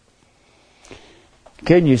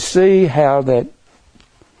 Can you see how that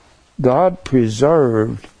God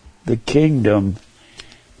preserved the kingdom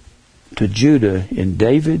to Judah in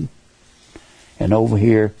David, and over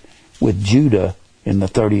here with Judah in the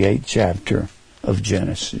 38th chapter of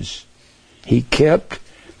Genesis? He kept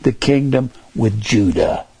the kingdom with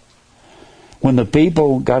Judah. When the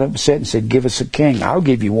people got upset and said, "Give us a king," "I'll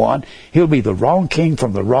give you one. He'll be the wrong king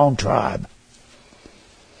from the wrong tribe."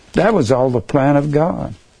 That was all the plan of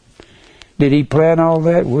God. Did he plan all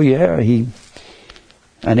that? Well, yeah.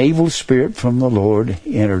 An evil spirit from the Lord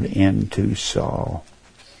entered into Saul.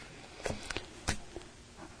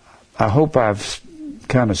 I hope I've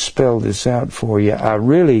kind of spelled this out for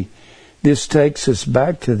you. This takes us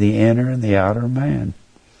back to the inner and the outer man.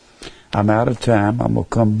 I'm out of time. I'm going to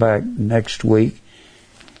come back next week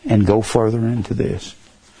and go further into this.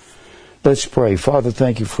 Let's pray. Father,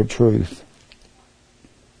 thank you for truth.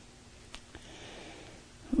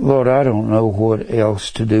 Lord, I don't know what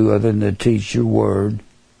else to do other than to teach your word.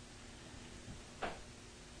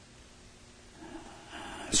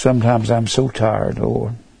 Sometimes I'm so tired,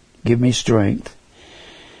 Lord. Give me strength.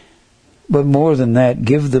 But more than that,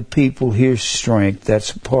 give the people here strength.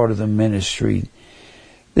 That's a part of the ministry.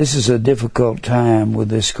 This is a difficult time with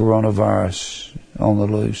this coronavirus on the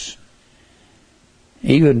loose.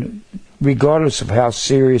 Even regardless of how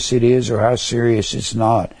serious it is or how serious it's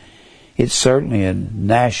not, it's certainly a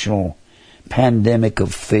national pandemic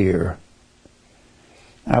of fear.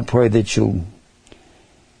 I pray that you'll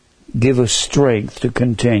give us strength to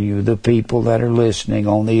continue, the people that are listening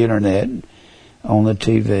on the internet, on the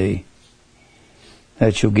TV,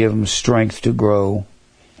 that you'll give them strength to grow,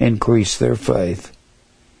 increase their faith.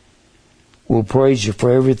 We'll praise you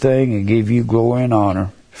for everything and give you glory and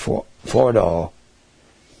honor for it all.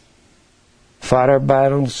 Fight our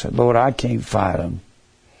battles. Lord, I can't fight them.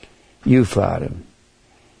 You fight them.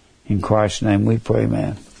 In Christ's name we pray,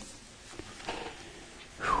 man.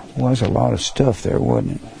 Well, there's a lot of stuff there,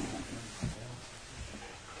 wasn't it?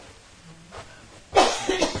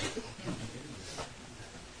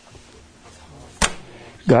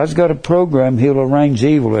 God's got a program. He'll arrange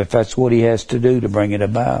evil if that's what he has to do to bring it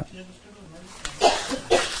about.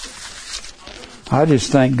 I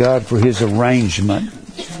just thank God for his arrangement.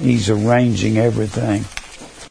 He's arranging everything.